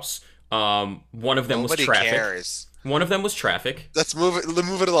 runner-ups. One of them was Traffic. Cares. One of them was Traffic. Let's move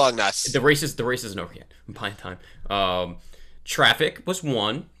it along, Nuss. The race isn't over yet. I'm buying time. Traffic was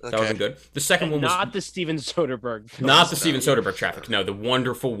one. That would have been good. The second one was not the Steven Soderbergh film. Not the Steven Soderbergh Traffic. No, the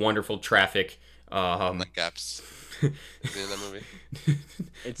wonderful Traffic. Like Gaps. In that movie.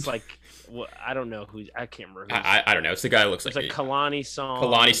 It's like I don't know who. I can't remember. I don't know. It's the guy who looks like a Kalani song.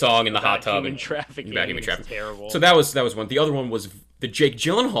 Kalani song in the hot tub. Human trafficking. About human trafficking. Terrible. So that was one. The other one was the Jake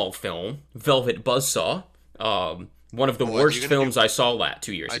Gyllenhaal film, Velvet Buzzsaw. One of the worst films I saw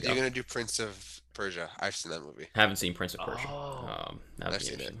 2 years ago. Are you gonna do Prince of Persia? I've seen that movie. Haven't seen Prince of Persia. I've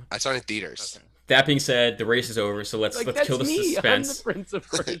seen it. I saw it in theaters. Okay. That being said, the race is over, so let's kill the suspense. I'm the Prince of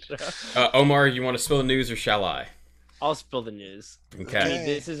Persia. Omar, you want to spill the news or shall I? I'll spill the news. Okay.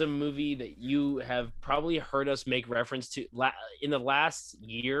 This is a movie that you have probably heard us make reference to in the last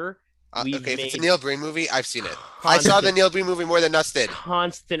year. If it's a Neil Breen movie, I've seen it. I saw the Neil Breen movie more than Nuss did.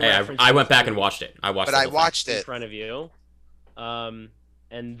 Constant reference. I went back and watched it. I watched it in front of you. And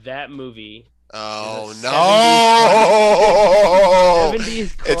that movie. Oh no!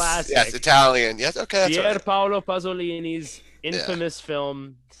 70s classic. Yes, Italian. Yes, okay. That's Pier right. Paolo Pasolini's infamous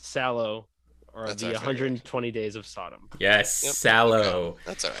film Salò, or That's the 120 Days of Sodom. Yes, Yep. Salò.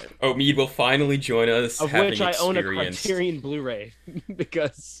 That's all right. Omid will finally join us. Of which I own a Criterion Blu-ray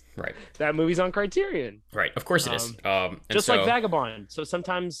because that movie's on Criterion. Right, of course it is. Just like Vagabond. So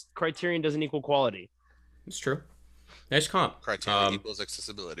sometimes Criterion doesn't equal quality. It's true. Nice comp. Criterion equals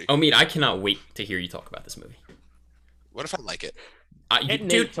accessibility. Omid, I cannot wait to hear you talk about this movie. What if I like it?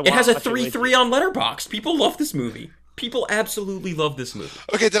 Dude, it has a 3.3 on Letterboxd. People love this movie. People absolutely love this movie.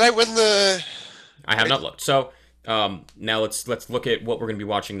 Okay, did I win the... I have not looked. So, now let's look at what we're going to be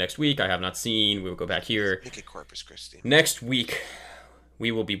watching next week. I have not seen. We will go back here. Make it Corpus Christi. Next week,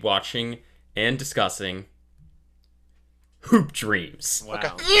 we will be watching and discussing Hoop Dreams. Wow.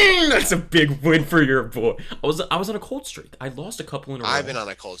 Okay. That's a big win for your boy. I was on a cold streak. I lost a couple in a row. I've been on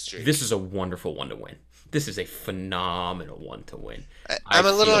a cold streak. This is a wonderful one to win. This is a phenomenal one to win. I'm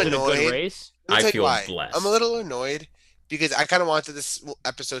a little annoyed. I feel blessed. I'm a little annoyed because I kind of wanted this next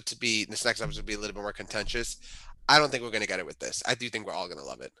episode to be a little bit more contentious. I don't think we're gonna get it with this. I do think we're all gonna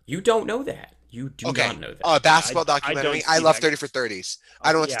love it. You don't know that. You do Okay. not know that. Basketball I documentary. don't I see love that. 30 for 30s. I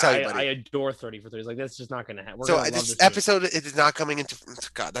don't know what to tell you, buddy. I adore 30 for 30s. Like that's just not gonna happen. We're So gonna love this movie. episode it is not coming into.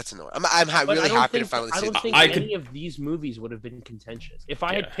 God, that's annoying. I'm But really I don't happy think, to finally I see don't it. think I any of these movies would have been contentious. If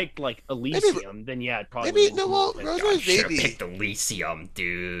I had picked like Elysium, then yeah, it probably Maybe would have been no. Well, contentious. Rosemary's Should have Baby. picked Elysium,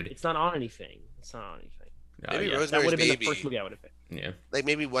 dude. It's not on anything. It's not on anything. Oh, Maybe yeah. That Rosemary's would have been Baby. the first movie I would have picked. Yeah. Like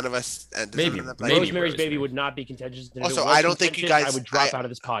maybe one of us. Maybe Rosemary's Baby Rosemary. would not be contentious. And if Also, it was I don't think you contentious, guys- I would drop out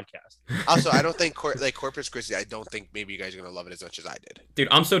of this podcast. Also, I don't think Corpus Christi. I don't think maybe you guys are gonna love it as much as I did. Dude,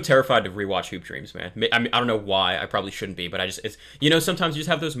 I'm so terrified to rewatch Hoop Dreams, man. I mean, I don't know why. I probably shouldn't be, but it's sometimes you just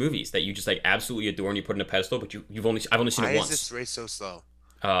have those movies that you just like absolutely adore and you put in a pedestal, but I've only seen Why it is once. this race so slow?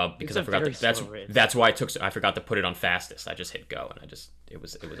 Because I It's a forgot very that's slow race. that's why I forgot to put it on fastest. I just hit go and it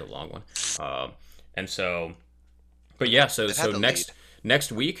was a long one. And so, but yeah, so It had the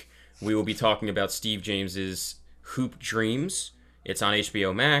next week we will be talking about Steve James's Hoop Dreams. It's on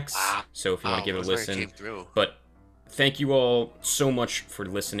HBO Max, so if you want to give it a listen. Came through. But thank you all so much for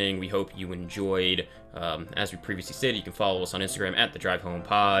listening. We hope you enjoyed. As we previously stated, you can follow us on Instagram at The Drive Home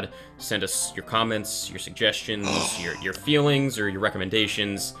Pod. Send us your comments, your suggestions, your feelings, or your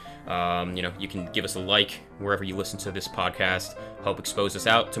recommendations. You can give us a like wherever you listen to this podcast. Help expose us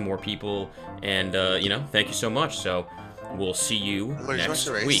out to more people. And, thank you so much. So we'll see you next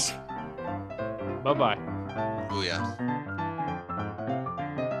week. Bye-bye. Oh yeah.